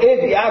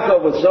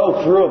Yaakov was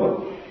so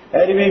frum,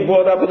 and he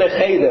brought up in a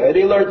cheder, and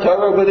he learned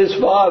Torah with his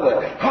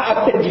father,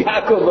 how did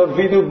Yaakov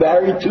Avinu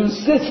marry two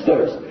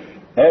sisters?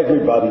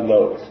 Everybody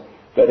knows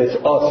that it's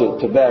also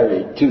to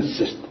marry two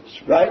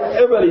sisters, right?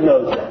 Everybody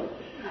knows that.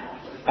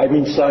 I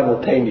mean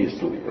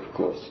simultaneously, of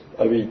course.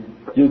 I mean,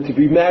 you're to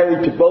be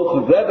married to both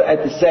of them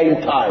at the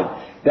same time.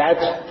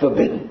 That's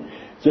forbidden.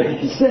 So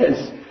he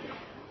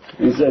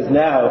says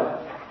now,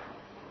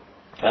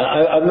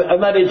 I'm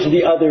not into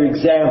the other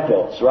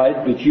examples,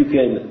 right, which you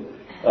can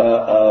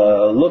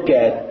look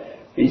at.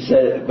 He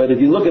said, but if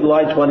you look at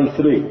line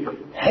 23, how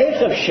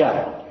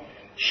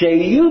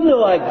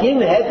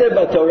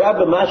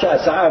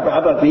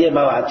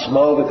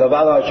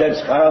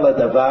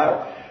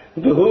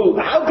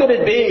could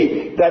it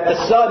be that the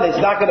son is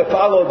not going to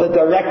follow the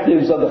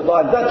directives of the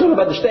father? Not talking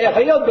about the Shtei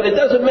Achayot, but it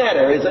doesn't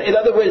matter. In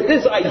other words,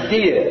 this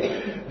idea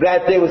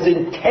that there was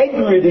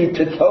integrity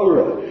to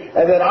Torah,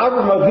 and that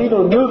Avraham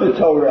Avinu knew the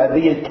Torah, and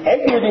the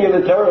integrity of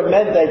the Torah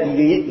meant that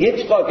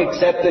Yitzchak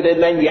accepted it,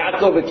 and then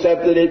Yaakov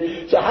accepted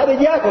it. So how did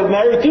Yaakov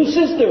marry two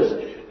sisters?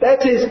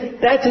 That's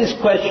his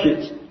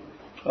questions.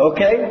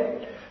 Okay?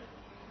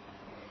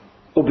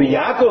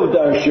 Yaakov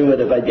darshu,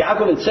 and about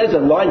Yaakov it says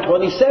in line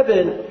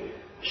 27,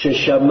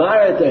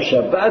 Sheshamar et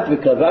Shabbat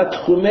v'kavat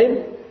tchumim,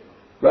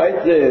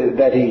 right?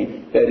 That he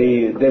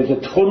there's a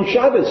tchum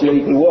Shabbos, so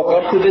he can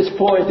walk up to this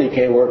point, he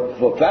can't work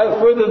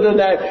further than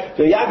that.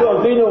 So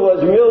Yaakov Avinu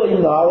was really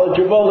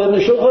knowledgeable in the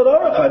Shulchan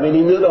Aruch. I mean,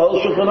 he knew the whole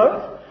Shulchan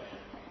Aruch.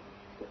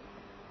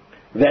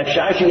 Maybe that's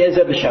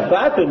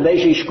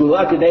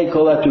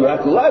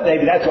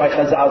why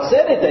Chazal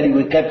said it, that he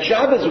would keep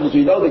Shabbos, because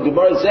we know the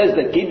Gemara says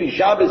that keeping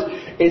Shabbos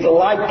is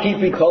like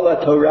keeping Kol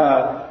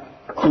HaTorah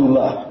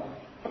Kula.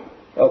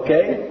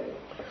 Okay?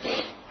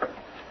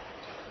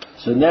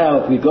 So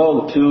now if we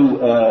go to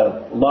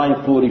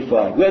line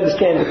 45, we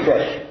understand the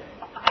question.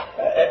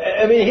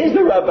 I mean, here's the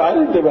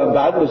Ramban. The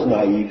Ramban was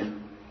naive.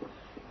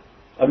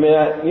 I mean,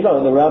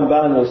 the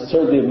Ramban was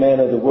certainly a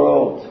man of the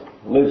world,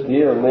 lived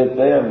here, lived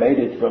there, made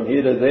it from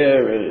here to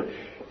there,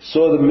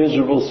 saw the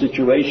miserable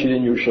situation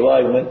in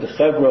Yerushalayim, went to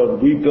Hebron,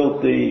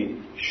 rebuilt the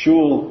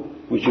shul,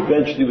 which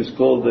eventually was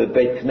called the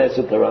Beit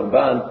Knesset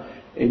Ramban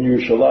in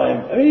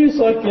Yerushalayim. I mean, he was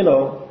like,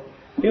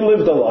 he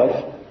lived a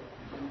life.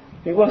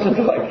 He wasn't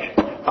like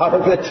out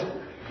of it.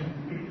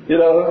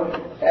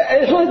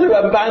 As far as the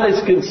Ramban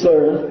is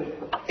concerned,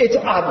 it's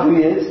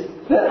obvious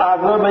that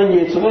Avram and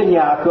Yitzchak and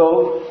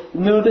Yaakov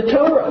knew the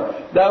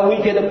Torah. Now we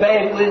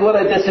want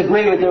to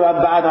disagree with the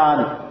Ramban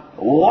on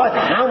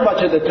how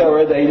much of the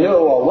Torah they knew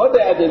or what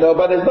they had to know,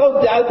 but there's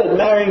no doubt that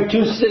marrying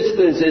two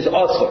sisters is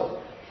awesome.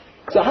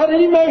 So how did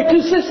he marry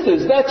two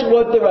sisters? That's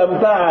what the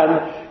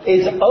Ramban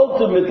is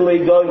ultimately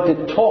going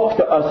to talk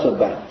to us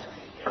about.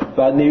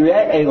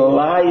 V'nireh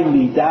elai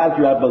midad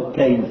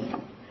rabotenu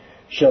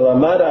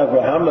shelamad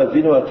Avraham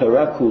Avinu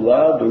HaTorah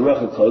kula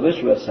b'ruach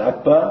HaKodesh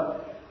v'asak ba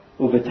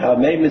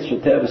u'v'tamei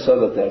mitzvoteh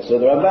v'sodoteh. So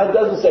the Ramban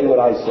doesn't say what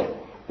I say.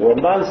 The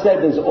Ramban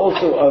said there's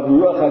also a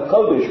Ruach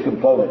HaKodesh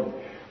component.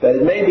 That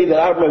it may be that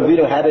Avraham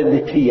Avinu had a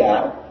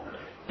nitiyah,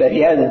 that he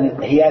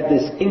had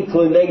this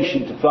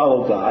inclination to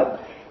follow God,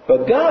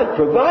 but God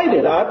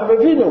provided Avraham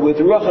Avinu with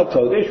Ruach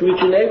HaKodesh,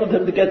 which enabled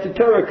him to get the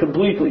Torah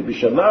completely.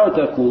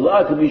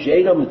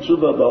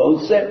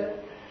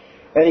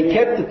 And he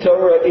kept the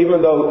Torah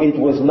even though it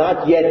was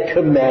not yet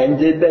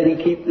commanded that he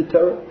keep the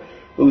Torah.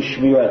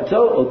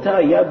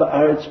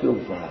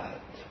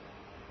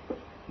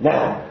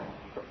 Now,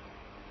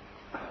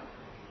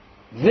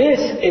 this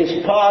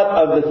is part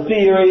of the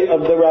theory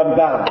of the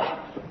Ramban,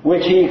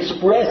 which he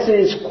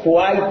expresses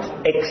quite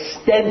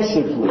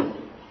extensively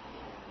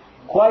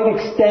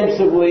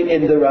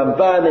in the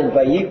Ramban in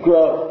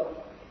Vayikra,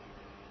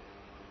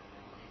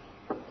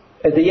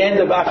 at the end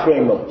of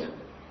Achremot,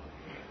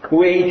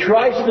 where he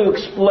tries to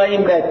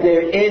explain that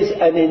there is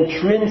an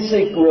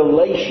intrinsic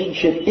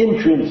relationship,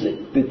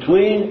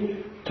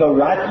 between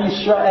Torah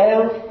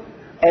Yisrael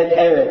and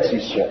Eretz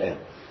Yisrael.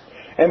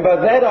 And by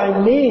that I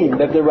mean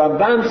that the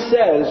Ramban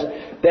says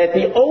that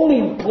the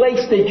only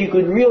place that you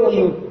could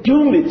really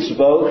do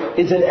mitzvot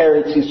is in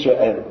Eretz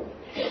Yisrael.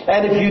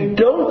 And if you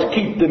don't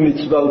keep the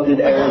mitzvot in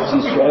Eretz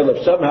Yisrael,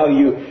 if somehow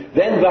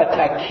then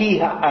vataki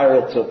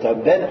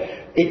ha'aretzotam, then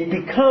it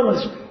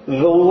becomes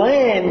the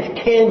land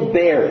can't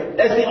bear it.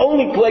 That's the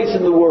only place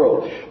in the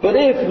world. But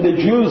if the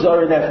Jews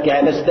are in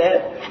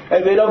Afghanistan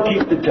and they don't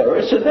keep the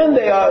Torah, so then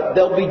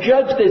they'll be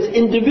judged as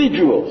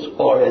individuals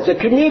or as a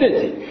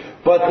community.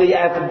 But the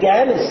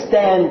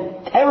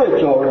Afghanistan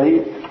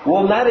territory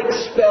will not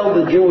expel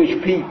the Jewish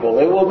people.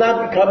 It will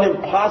not become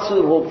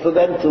impossible for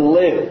them to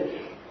live.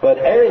 But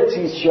Eretz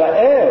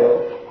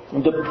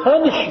Yisrael, the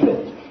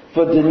punishment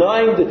for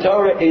denying the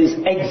Torah is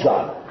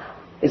exile.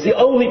 It's the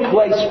only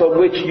place from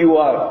which you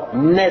are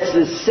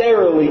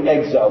necessarily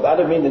exiled. I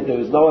don't mean that there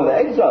was no other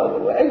exile.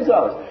 There were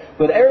exiles.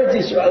 But Eretz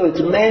Yisrael,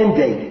 it's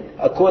mandated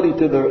according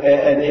to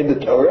and in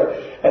the Torah.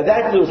 And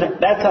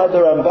that's how the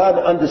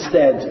Ramban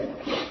understands it.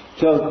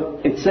 So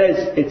it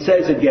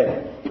says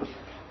again,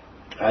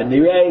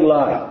 Anirei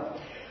Lai,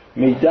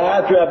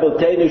 Midat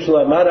Rabotenu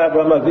Shlamad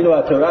Avraham Avinu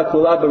HaTorah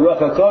Kula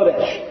B'Ruach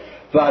HaKodesh,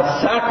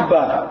 V'asak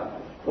ba,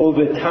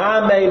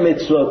 U'v'tamei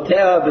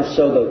mitzvotea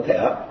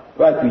v'sodotea.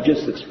 Right, we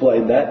just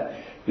explained that.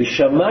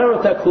 V'shamar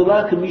ota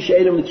kula k'mi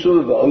she'eino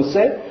mitzvah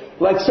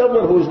v'oseh, like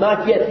someone who's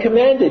not yet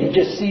commanded. He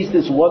just sees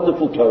this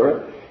wonderful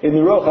Torah in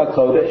the Ruach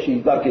HaKodesh.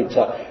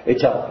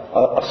 It's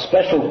a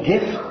special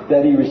gift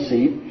that he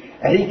received.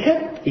 And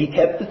he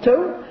kept the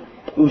Torah.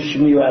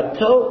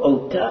 Ushmirato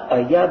ota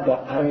aya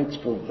ba'aretz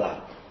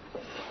bilvad.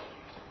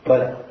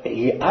 But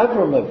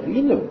Avram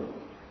Avinu,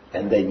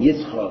 and then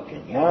Yitzchak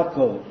and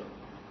Yaakov,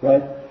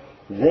 right?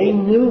 They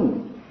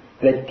knew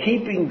that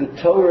keeping the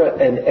Torah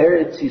and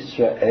Eretz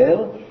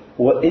Yisrael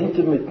were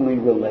intimately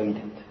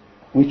related.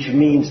 Which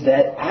means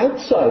that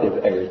outside of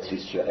Eretz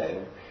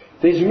Yisrael,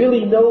 there's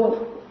really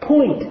no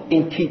point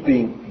in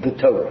keeping the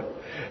Torah.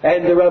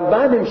 And the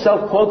Ramban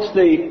himself quotes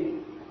the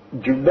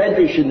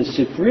Medrash in the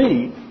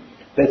Sifri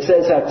that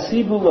says,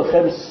 Hatzivu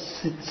lachem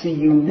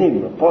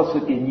tziyunim, a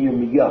pasuk in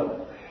Yirmiyah,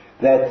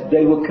 that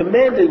they were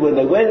commanded when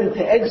they went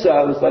into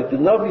exile. It's like the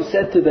Navi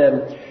said to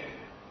them,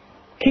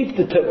 keep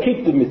the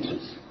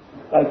mitzvahs,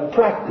 like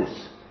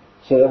practice,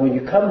 so that when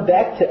you come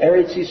back to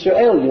Eretz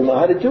Yisrael, you'll know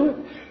how to do it.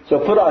 So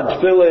put on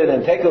tefillin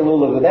and take a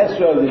lulav and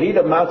esrog and eat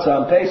a matzah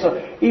on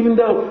Pesach, even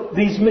though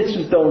these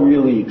mitzvahs don't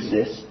really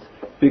exist,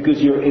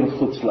 because you're in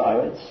Chutz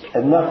La'aretz,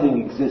 and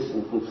nothing exists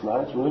in Chutz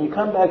La'aretz. But when you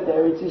come back to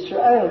Eretz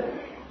Yisrael,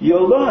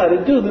 you'll know how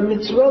to do the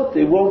mitzvot.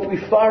 They won't be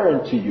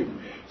foreign to you.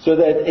 So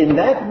that in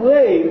that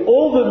way,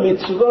 all the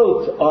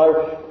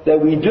mitzvot that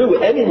we do,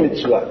 any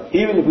mitzvah,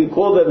 even if we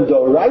call them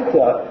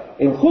doraita,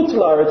 in Chutz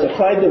La'aretz, a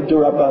kind of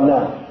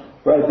d'Rabbanan.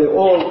 Right? They're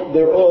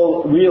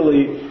all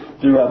really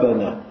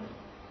d'Rabbanan.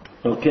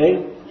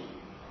 Okay?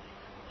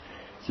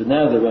 So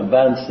now the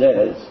Ramban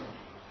says,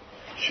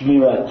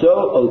 Shmirato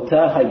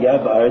ota haya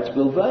ba'aretz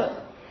bilvad.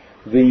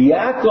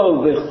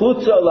 V'Yakov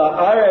v'chutza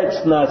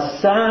la'aretz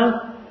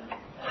nasa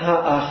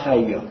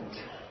ha'achayot.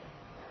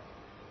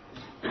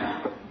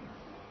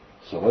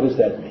 So what does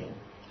that mean?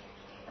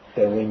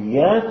 That when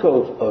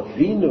Yaakov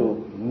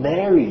Avinu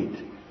married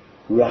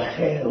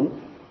Rachel,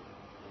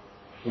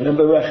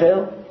 remember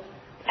Rachel?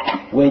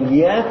 When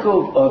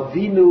Yaakov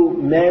Avinu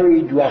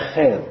married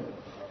Rachel,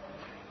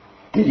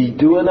 did he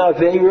do an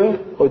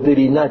Aveira or did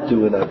he not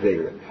do an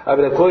Aveira? I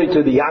mean, according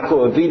to the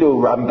Yaakov Avinu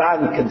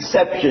Ramban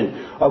conception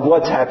of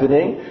what's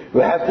happening,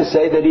 we have to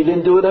say that he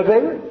didn't do an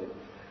Aveira.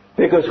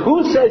 Because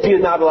who says you're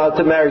not allowed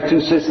to marry two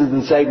sisters at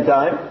the same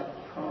time?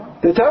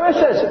 The Torah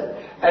says it.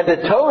 And the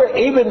Torah,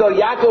 even though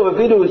Yaakov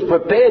Avinu was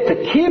prepared to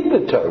keep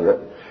the Torah,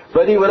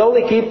 but he would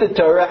only keep the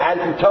Torah as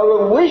the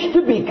Torah wished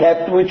to be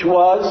kept, which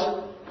was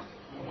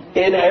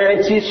in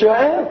Eretz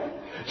Yisrael.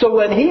 So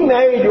when he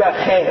married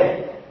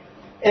Rachel,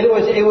 it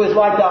was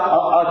like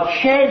a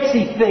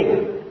chancy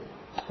thing,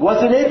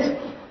 wasn't it?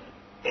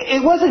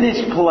 It wasn't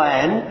his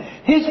plan.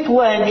 His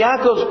plan,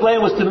 Yaakov's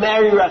plan, was to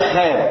marry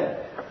Rachel,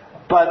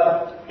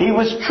 but he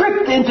was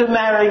tricked into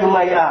marrying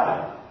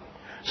Leah.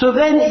 So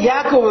then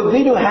Yaakov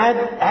Avinu had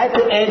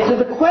to answer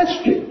the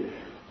question: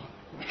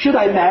 should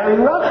I marry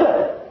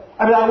Rachel?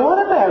 I mean, I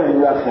want to marry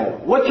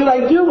Rachel. What should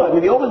I do? I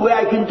mean, the only way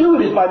I can do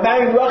it is by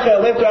marrying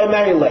Rachel after I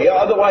marry Leah.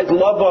 Otherwise,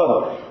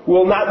 Lavan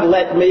will not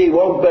let me, I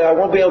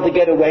won't be able to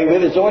get away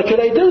with it. So what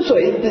should I do?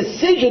 So his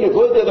decision,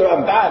 according to the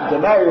Ramban, to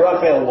marry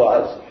Rachel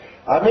was,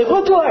 I'm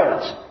Mechut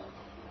L'Eretz.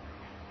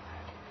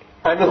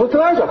 I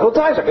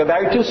can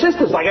marry two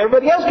sisters, like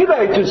everybody else can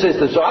marry two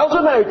sisters. So I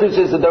also marry two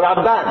sisters, the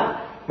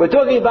Ramban. We're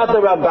talking about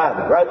the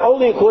Ramban, right?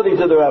 Only according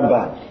to the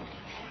Ramban.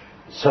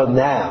 So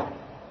now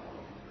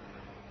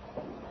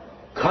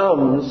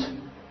comes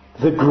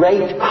the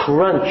great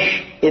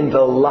crunch in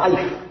the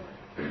life,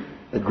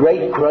 of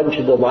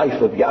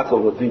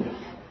Yaakov Avinu.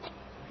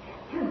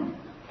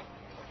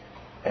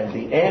 And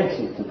the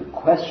answer to the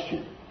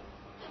question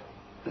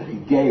that he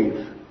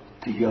gave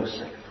to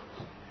Yosef.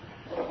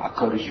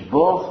 HaKadosh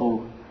Baruch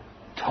Hu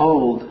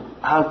told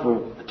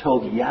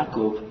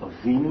Yaakov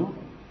Avinu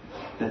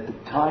that the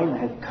time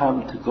had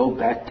come to go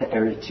back to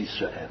Eretz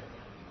Yisrael.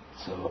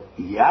 So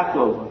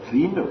Yaakov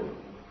Avinu,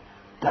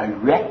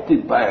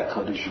 directed by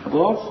HaKadosh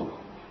Baruch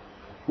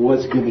Hu,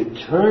 was going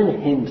to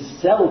turn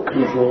himself,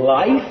 his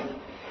life,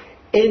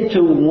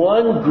 into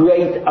one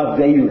great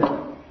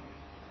Aveira.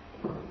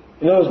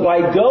 In other words, by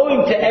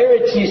going to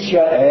Eretz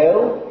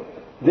Yisrael,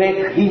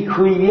 that he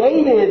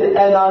created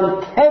an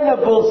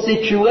untenable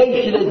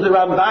situation, as the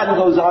Ramban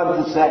goes on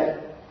to say.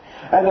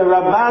 And the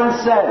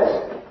Ramban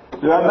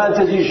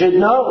says, you should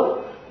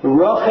know,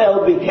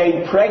 Rachel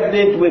became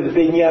pregnant with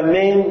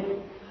Binyamin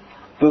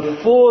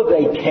before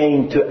they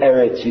came to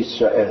Eretz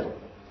Yisrael.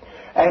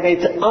 And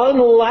it's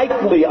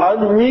unlikely,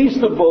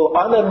 unreasonable,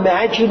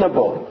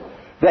 unimaginable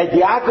that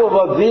Yaakov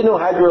Avinu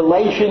had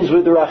relations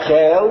with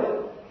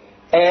Rachel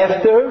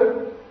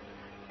after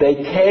they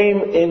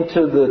came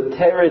into the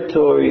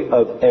territory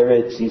of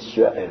Eretz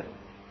Yisrael.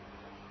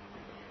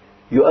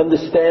 You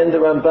understand the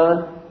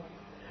Ramban?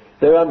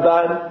 The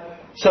Ramban?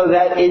 So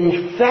that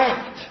in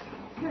fact,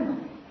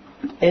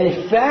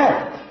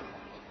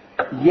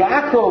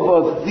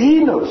 Yaakov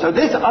Avinu, so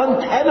this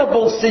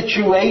untenable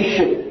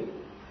situation,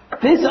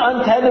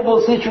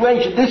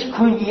 this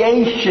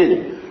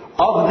creation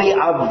of the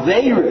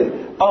Aveira,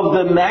 of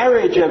the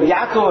marriage of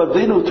Yaakov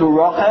Avinu to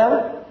Rachel,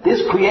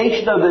 this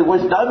creation of it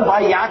was done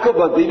by Yaakov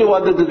Avinu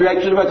under the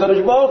direction of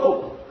HaKadosh Baruch Hu.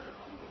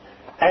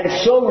 And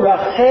so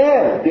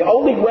Rachel, the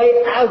only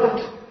way out,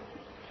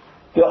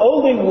 the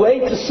only way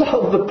to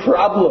solve the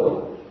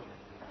problem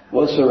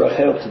was for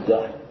Rachel to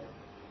die.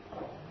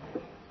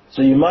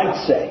 So you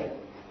might say,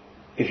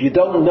 if you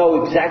don't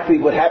know exactly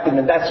what happened,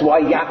 and that's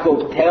why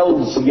Yaakov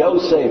tells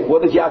Yosef,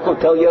 what does Yaakov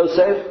tell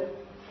Yosef?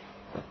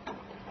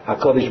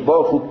 HaKadosh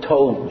Baruch Hu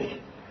told me.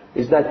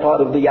 Is that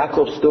part of the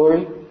Yaakov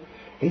story?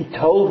 He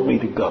told me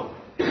to go.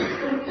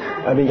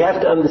 I mean, you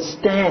have to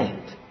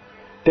understand,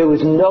 there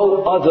was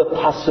no other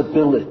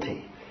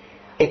possibility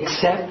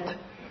except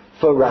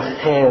for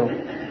Rachel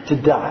to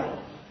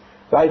die.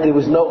 Right? There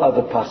was no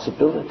other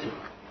possibility.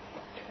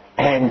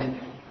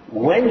 And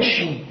when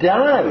she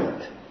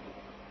died,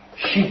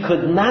 she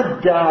could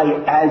not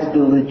die as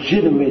the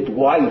legitimate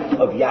wife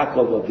of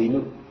Yaakov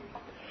Avinu.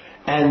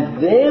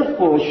 And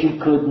therefore she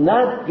could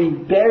not be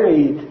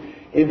buried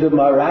in the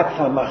Marat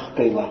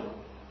HaMachpelah.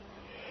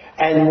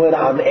 And when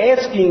I'm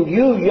asking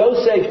you,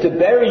 Yosef, to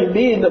bury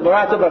me in the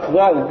Marat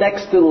HaMachpelah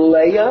next to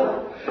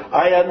Leah,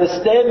 I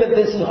understand that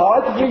this is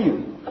hard for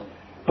you.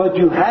 But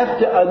you have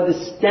to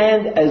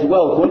understand as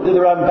well, according to the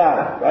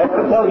Ramban, right?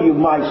 I'm telling you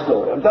my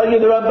story. I'm telling you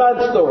the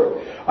Ramban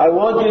story. I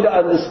want you to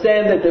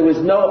understand that there was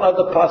no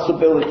other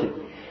possibility.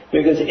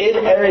 Because in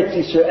Eretz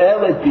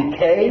Yisrael it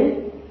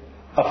became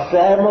a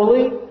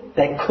family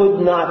that could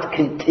not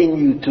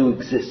continue to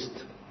exist.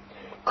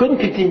 Couldn't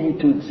continue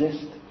to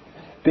exist.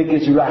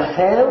 Because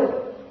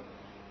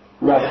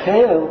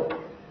Rachel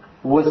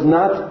was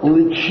not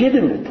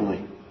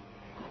legitimately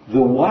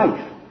the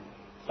wife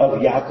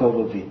of Yaakov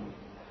Avinu.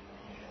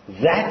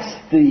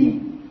 That's the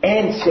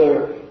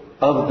answer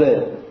of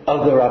the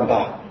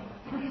Rambam.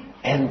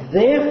 And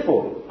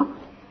therefore,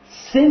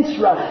 since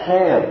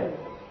Rachel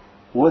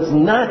was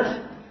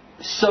not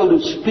so to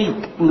speak,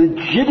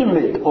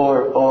 legitimate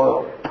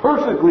or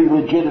perfectly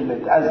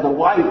legitimate as the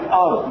wife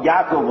of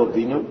Yaakov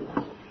Avinu,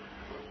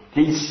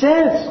 he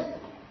says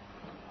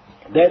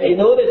that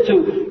in order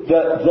to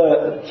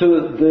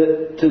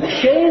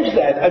change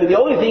that, I mean, the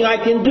only thing I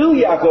can do,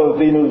 Yaakov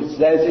Avinu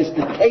says, is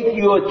to take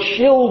your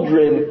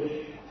children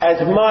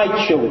as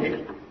my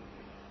children.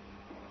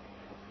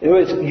 In other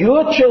words,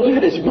 your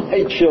children as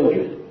my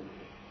children.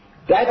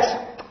 That's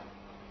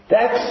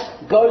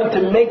going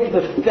to make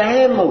the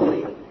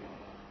family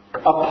a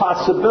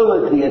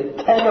possibility, a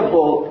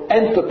tenable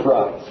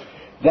enterprise.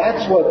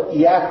 That's what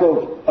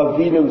Yaakov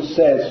Avinu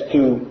says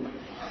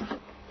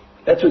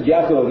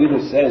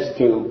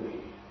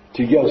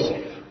to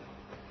Yosef.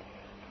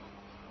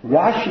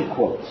 Rashi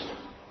quotes,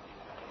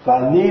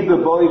 Vani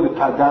b'boi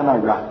b'padan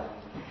hara,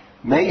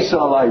 meisa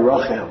alai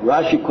Rachel.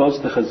 Rashi quotes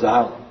the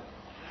Chazal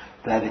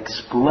that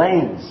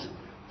explains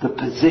the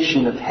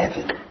position of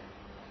heaven.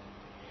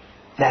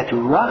 That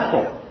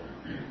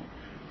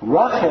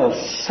Rachel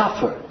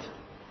suffered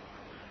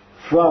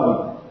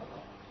from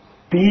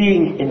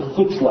being in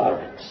Chutz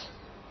La'aretz.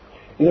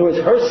 In other words,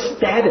 her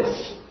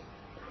status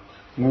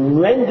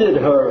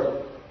rendered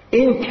her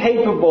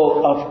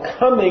incapable of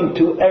coming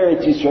to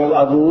Eretz Yisrael,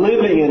 of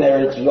living in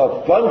Eretz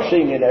Yisrael, of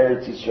functioning in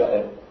Eretz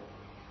Yisrael,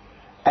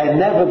 and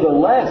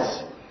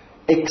nevertheless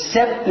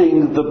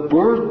accepting the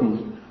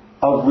burden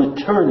of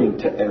returning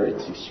to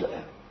Eretz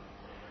Yisrael.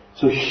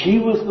 So she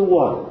was the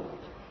one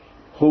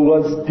who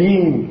was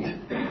deemed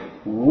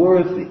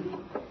worthy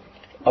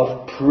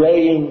of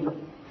praying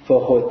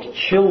for her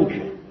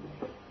children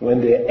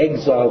when they're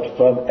exiled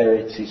from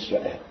Eretz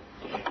Yisrael.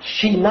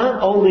 She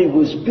not only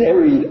was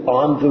buried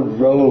on the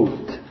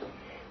road,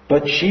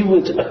 but she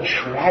was a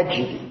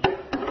tragedy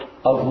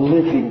of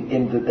living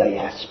in the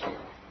diaspora.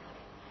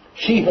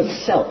 She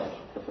herself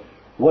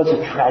was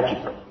a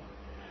tragedy.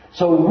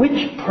 So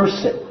which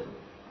person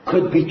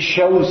could be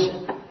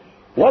chosen?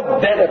 What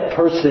better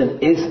person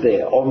is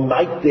there, or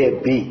might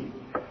there be,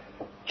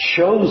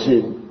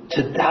 chosen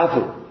to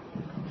daven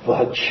for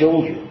her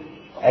children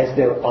as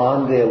they're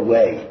on their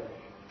way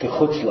to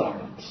Chutz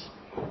La'aretz,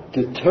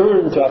 to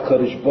turn to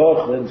HaKadosh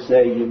Baruch Hu and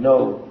say,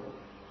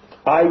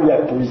 I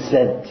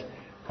represent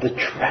the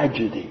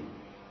tragedy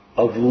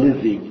of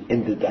living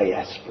in the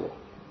diaspora,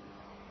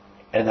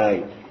 and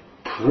I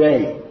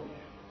pray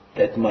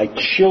that my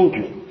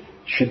children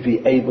should be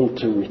able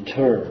to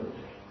return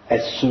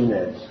as soon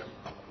as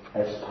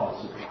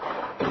possible.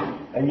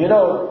 And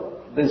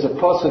there's a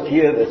pasuk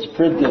here that's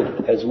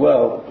printed as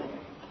well.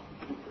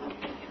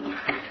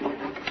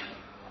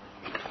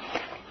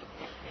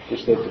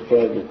 Just have to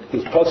find it.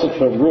 There's pasuk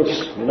from Ruth.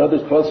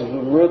 This pasuk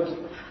from Ruth?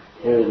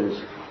 Here it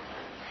is.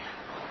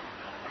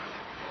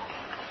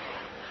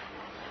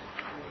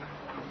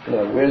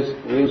 Now,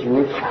 where's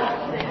Ruth?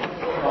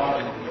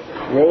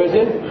 Where is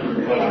it?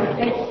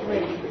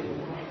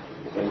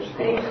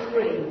 Page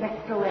 3.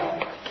 That's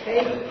correct.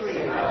 Page 3.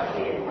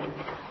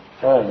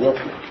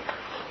 Yopi.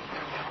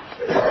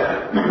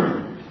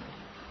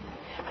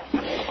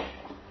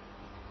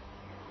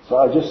 So I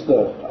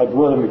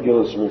brought a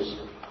Megillus verse.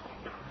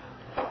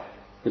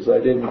 Because I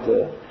didn't,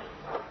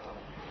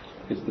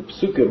 because the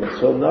psukim is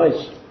so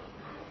nice.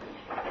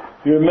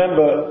 You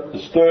remember, the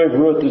story of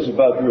Ruth is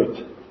about Ruth.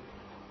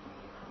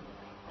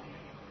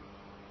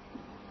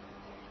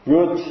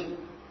 Ruth's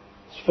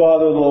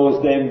father-in-law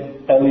was named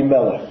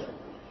Elimelech.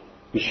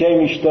 B'shem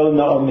ishto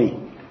Naomi.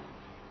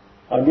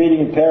 I'm reading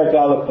in Parak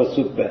Aleph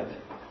Pasuk Bet.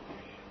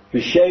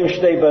 B'shem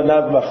shtei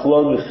banav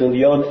Machlon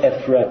v'chilyon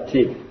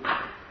Efratim.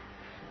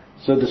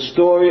 So the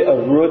story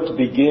of Ruth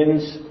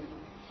begins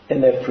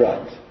in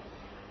Efrat.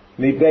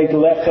 Mi Beit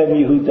Lechem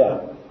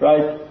Yehuda.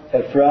 Right?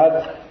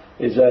 Efrat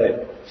is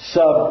a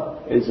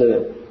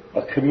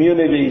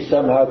community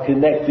somehow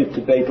connected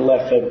to Beit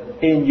Lechem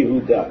in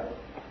Yehuda.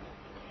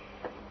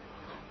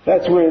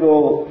 That's where it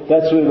all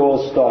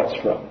starts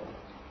from.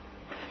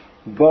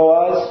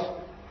 Boaz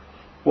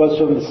was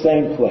from the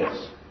same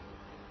place.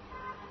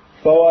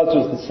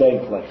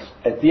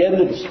 At the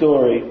end of the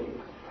story,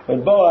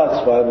 when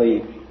Boaz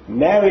finally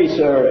marries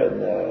her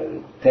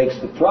and takes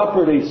the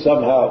property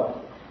somehow,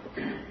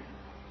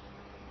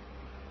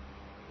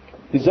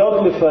 there's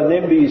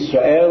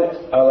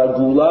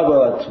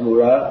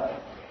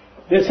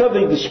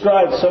something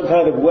described some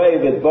kind of way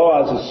that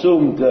Boaz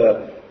assumed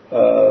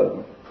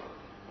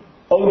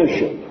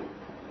ownership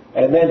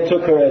and then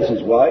took her as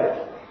his wife.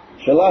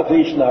 This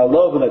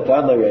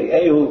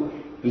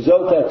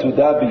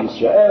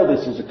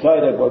is a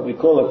kind of what we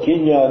call a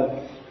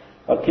kinyan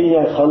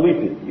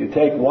chalipin. You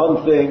take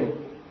one thing,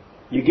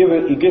 you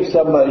give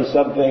somebody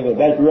something, and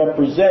that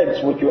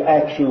represents what you're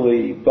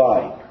actually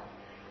buying.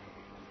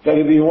 Like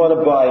if you want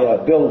to buy a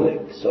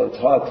building, so it's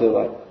hard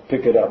to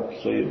pick it up,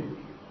 so you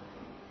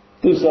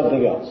do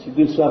something else. You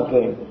do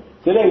something.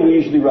 Today we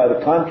usually write a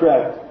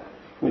contract,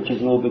 which is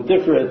a little bit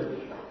different,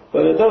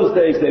 but in those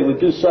days they would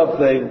do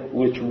something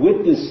which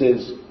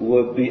witnesses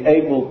would be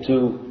able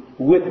to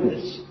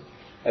witness.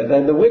 And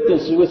then the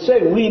witnesses would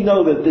say, we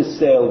know that this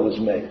sale was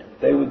made.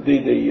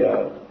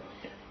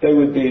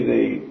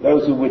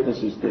 Those who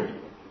witnesses did.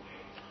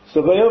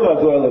 So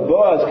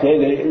Boaz,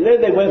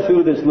 then they went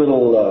through this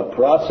little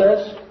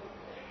process,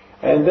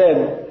 and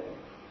then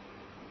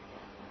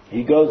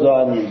he goes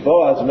on,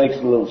 Boaz makes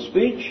a little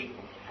speech,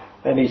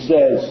 and he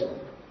says,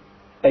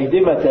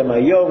 Eidim atem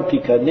hayom ki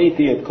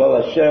kaniti et kol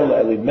asher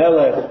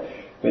leElimelech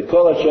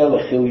v'kol asher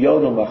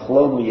lechilyon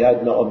u'machlon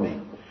miyad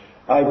Naomi.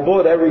 I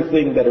bought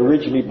everything that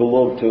originally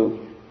belonged to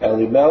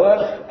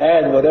Elimelech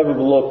and whatever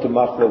belonged to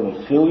Machlon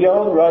and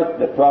Chilyon, right?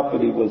 The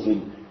property was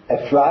in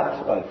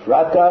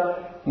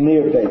Ephrata,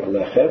 near Beit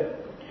Lechem.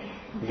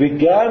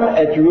 V'gam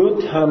et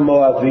Ruth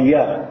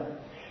HaMoaviyah,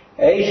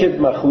 Eshet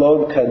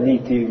Machlon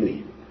kaniti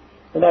li.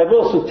 And I've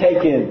also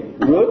taken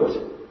Ruth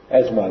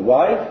as my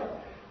wife,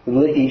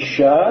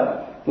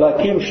 Leisha,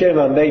 Lakim Shem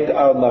HaMeit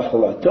Al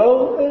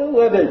Nachlato,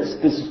 whether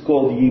this is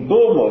called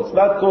Yibum or it's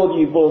not called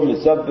Yibum,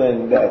 is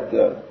something that,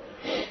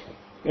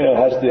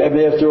 has to,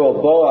 after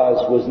all,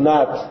 Boaz was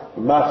not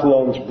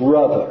Machlon's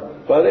brother.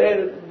 But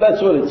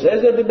that's what it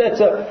says. I mean,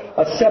 that's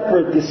a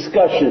separate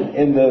discussion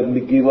in the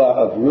Megillah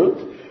of Ruth.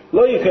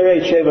 Lo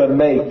yikarei sheva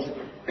meit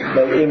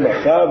be'im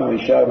achav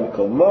v'shar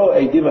m'kolmo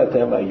eidim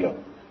atem hayom.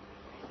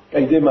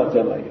 Eidim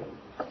atem hayom.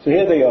 So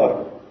here they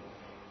are.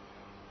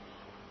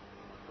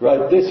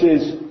 Right, this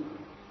is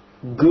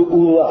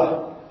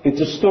Geula.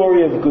 It's a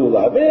story of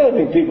Geula. I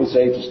mean, people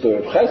say it's a story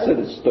of Chesed,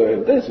 it's a story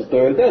of this, a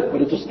story of that,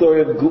 but it's a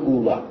story of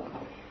Geula.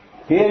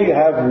 Here you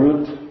have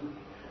Ruth,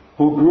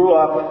 who grew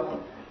up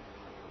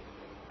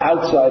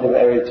outside of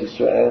Eretz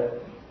Yisrael,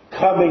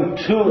 coming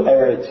to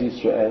Eretz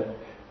Yisrael,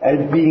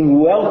 and being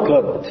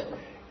welcomed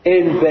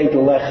in Beit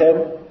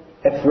Lechem,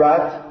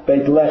 Efrat,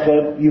 Beit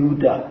Lechem,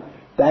 Yehuda.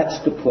 That's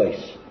the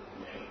place.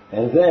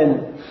 And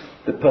then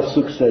the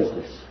pasuk says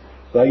this: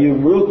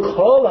 Vayimru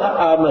kol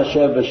ha'am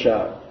asher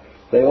b'shar.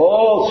 They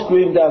all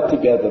screamed out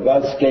together.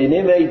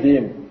 V'askenim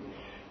eidim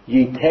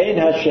yitein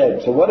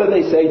Hashem. So what do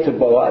they say to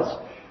Boaz?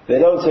 They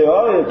don't say,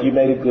 oh, you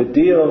made a good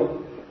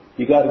deal,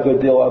 you got a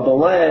good deal on the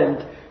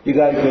land, you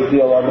got a good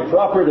deal on the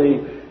property,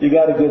 you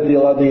got a good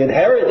deal on the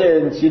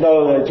inheritance,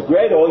 it's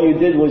great, all you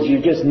did was you're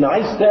just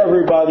nice to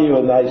everybody, you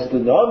were nice to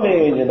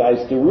Naomi, and you're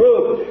nice to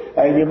Ruth,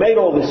 and you made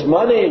all this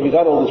money, and you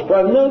got all this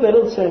pride. No, they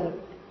don't say that.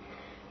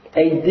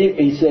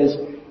 He says,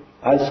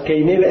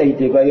 Askenim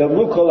eidim,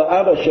 vayamru kol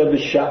ha'am asher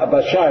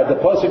b'shar, the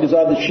pasuk is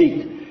on the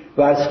sheet,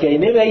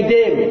 V'askenim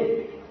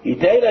eidim,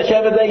 yitein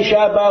Hashem et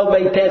ha'isha ba'al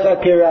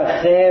beitecha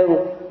kirachel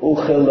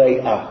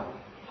u'chele'ah.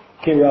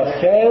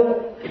 Kirachel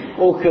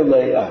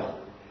u'chele'ah.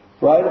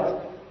 Right?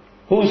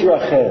 Who's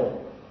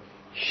Rachel?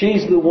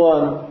 She's the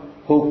one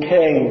who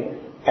came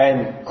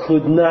and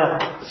could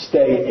not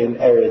stay in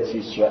Eretz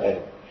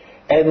Yisrael.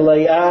 And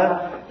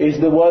Leah is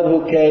the one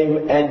who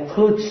came and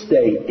could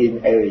stay in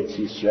Eretz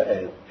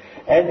Yisrael.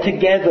 And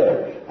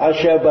together,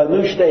 Asher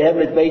banu shteihem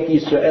et Beit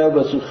Yisrael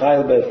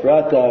v'suchayil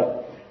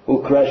be'Efrata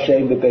u'kra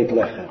Shem be'Beit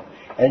Lechem.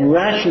 And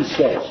Rashi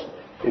says,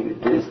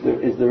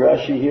 is the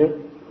Rashi here?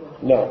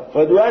 No.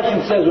 But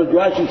Rashi says what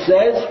Rashi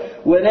says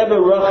whenever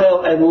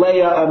Rachel and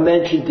Leah are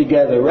mentioned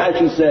together.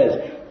 Rashi says,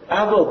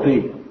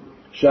 Avopi,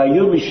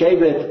 Shayu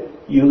Mishevet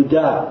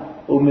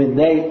Yehuda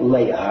Uminei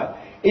Leah.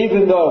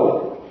 Even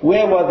though,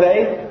 where were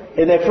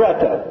they? In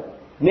Ephrata,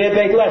 near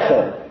Beit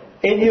Lechem,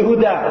 in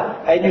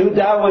Yehuda. And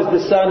Yehuda was the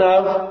son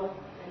of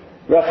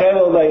Rachel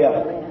or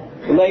Leah?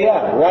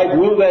 Leah, right?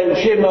 Reuben,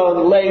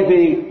 Shimon,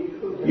 Levi,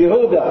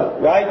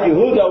 Yehuda, right?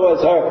 Yehuda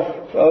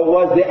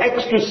was the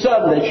extra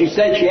son that she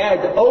said she had,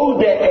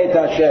 Ode et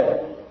Hashem.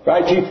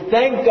 Right? She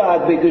thanked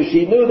God because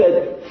she knew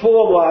that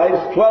 4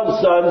 wives,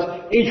 12 sons,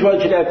 each one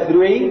should have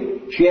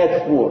 3, she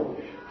had 4.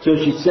 So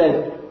he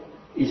says,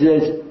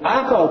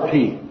 Afal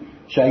pi,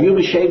 shayu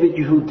b'shevet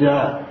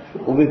Yehuda,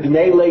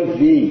 u'b'bnei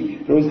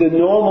Levi. It was the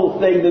normal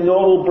thing, the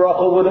normal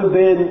bracha would have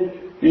been,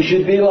 you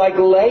should be like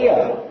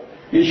Leah.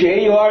 Here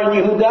you are in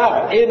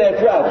Yehuda, in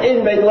Efrat,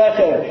 in Beit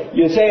Lechem.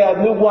 You say, I have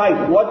a new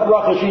wife. What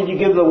bracha should you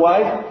give the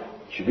wife?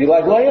 It should be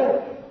like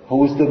Leah, who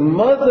was the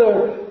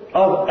mother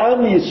of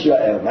Am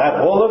Yisrael. Not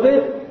all of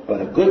it,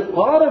 but a good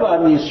part of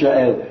Am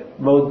Yisrael.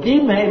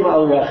 Modim heim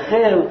al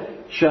Rachel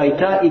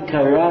shaita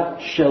ikara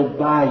shel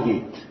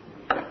bayit.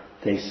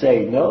 They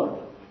say,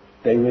 no.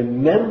 They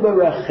remember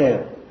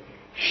Rachel.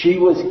 She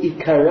was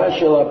ikara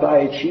shel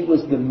bayit. She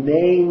was the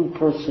main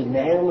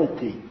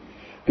personality.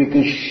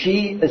 Because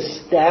she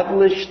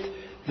established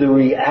the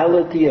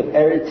reality of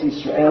Eretz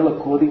Yisrael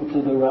according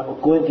to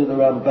the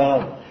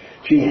Rambam.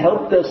 She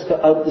helped us to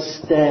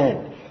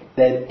understand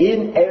that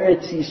in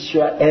Eretz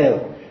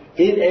Yisrael,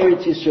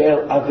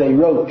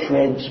 Aveirot,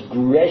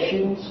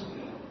 transgressions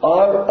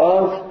are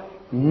of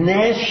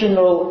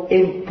national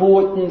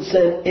importance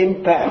and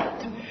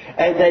impact.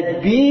 And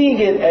that being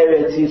in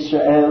Eretz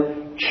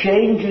Yisrael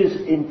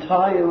changes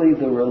entirely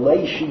the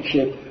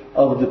relationship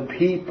of the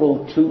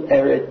people to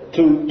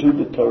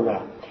the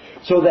Torah.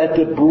 So that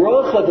the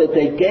bracha that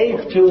they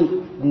gave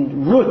to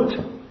Ruth,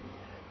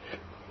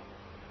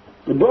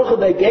 the bracha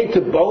they gave to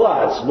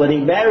Boaz when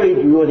he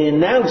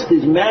announced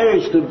his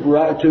marriage to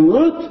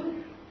Ruth,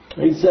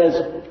 he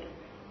says,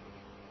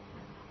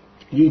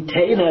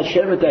 Yitein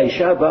Hashem et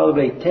ha'isha ba'al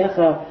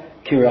beitecha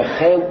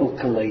kirachel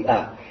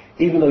u'kale'ah.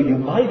 Even though you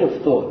might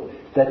have thought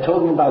that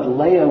talking about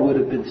Leah would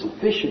have been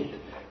sufficient.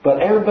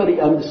 But everybody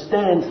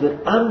understands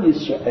that Am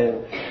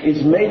Yisrael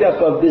is made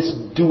up of this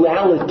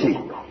duality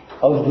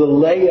of the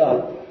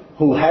Leah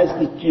who has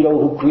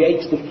who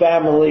creates the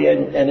family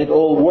and it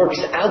all works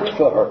out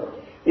for her.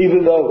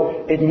 Even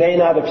though it may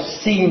not have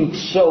seemed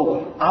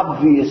so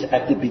obvious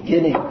at the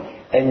beginning.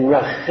 And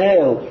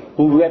Rachel,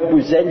 who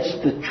represents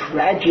the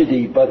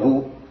tragedy, but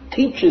who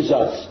teaches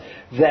us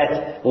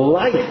that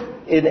life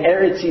in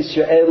Eretz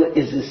Yisrael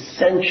is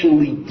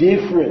essentially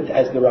different,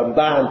 as the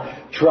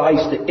Ramban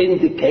tries to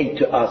indicate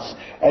to us.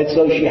 And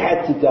so she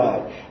had to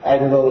die.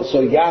 And so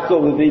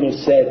Yaakov Avinu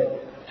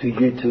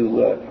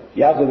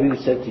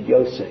said to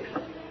Yosef,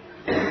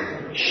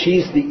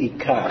 she's the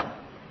Ikar.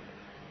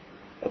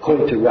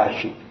 According to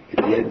Rashi, at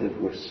the end of the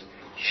verse,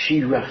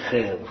 she,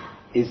 Rachel,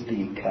 is the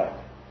Ikar.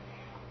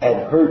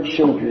 And her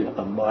children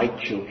are my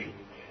children.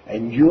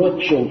 And your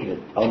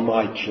children are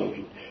my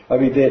children.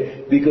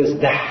 Because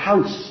the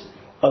house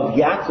of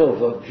Yaakov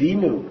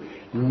Avinu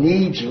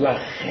needs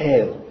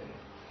Rachel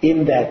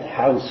in that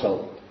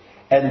household.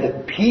 And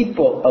the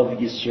people of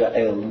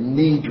Yisrael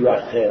need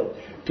Rachel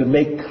to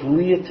make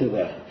clear to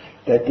them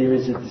that there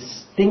is a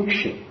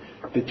distinction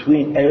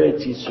between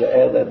Eretz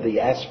Yisrael and the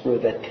diaspora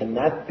that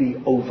cannot be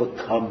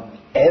overcome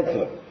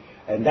ever.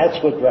 And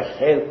that's what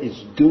Rachel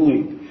is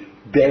doing,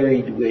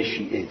 buried where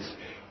she is.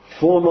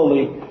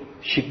 Formerly,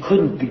 she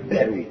couldn't be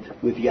buried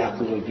with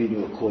Yaakov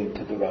Avinu according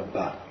to the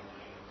Ramban.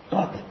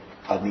 But,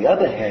 on the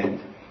other hand,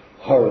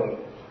 her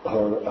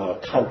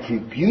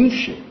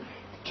contribution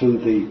to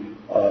the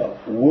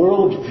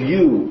world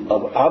view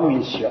of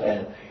Am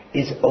Yisrael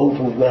is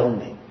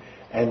overwhelming.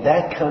 And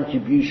that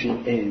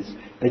contribution is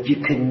that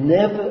you can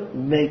never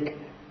make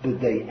the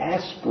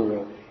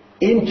diaspora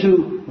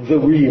into the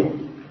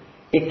real.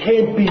 It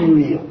can't be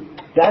real.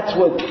 That's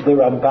what the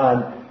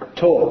Ramban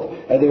taught.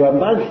 And the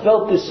Ramban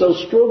felt this so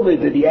strongly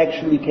that he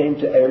actually came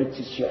to Eretz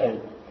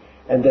Yisrael.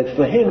 And that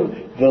for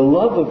him, the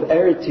love of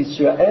Eretz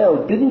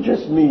Yisrael didn't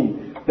just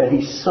mean that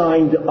he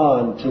signed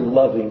on to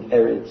loving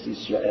Eretz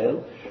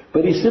Yisrael,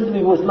 but he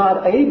simply was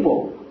not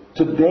able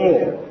to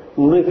bear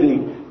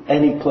living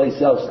any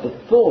place else. The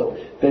thought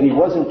that he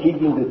wasn't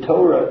keeping the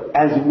Torah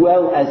as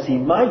well as he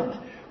might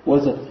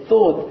was a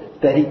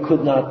thought that he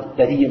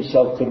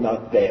himself could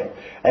not bear.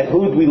 And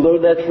who did we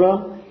learn that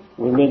from?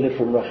 We learned it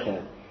from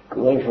Rachel.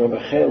 We learned it from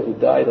Rachel, who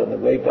died on the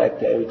way back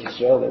to Eretz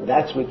Yisrael, and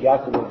that's what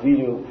Yaakov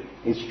Avinu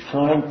is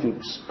trying to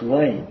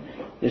explain.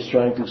 Is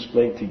trying to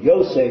explain to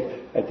Yosef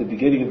at the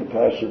beginning of the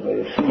parasha of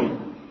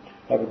Vayechid.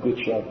 Have a good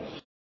Shabbos.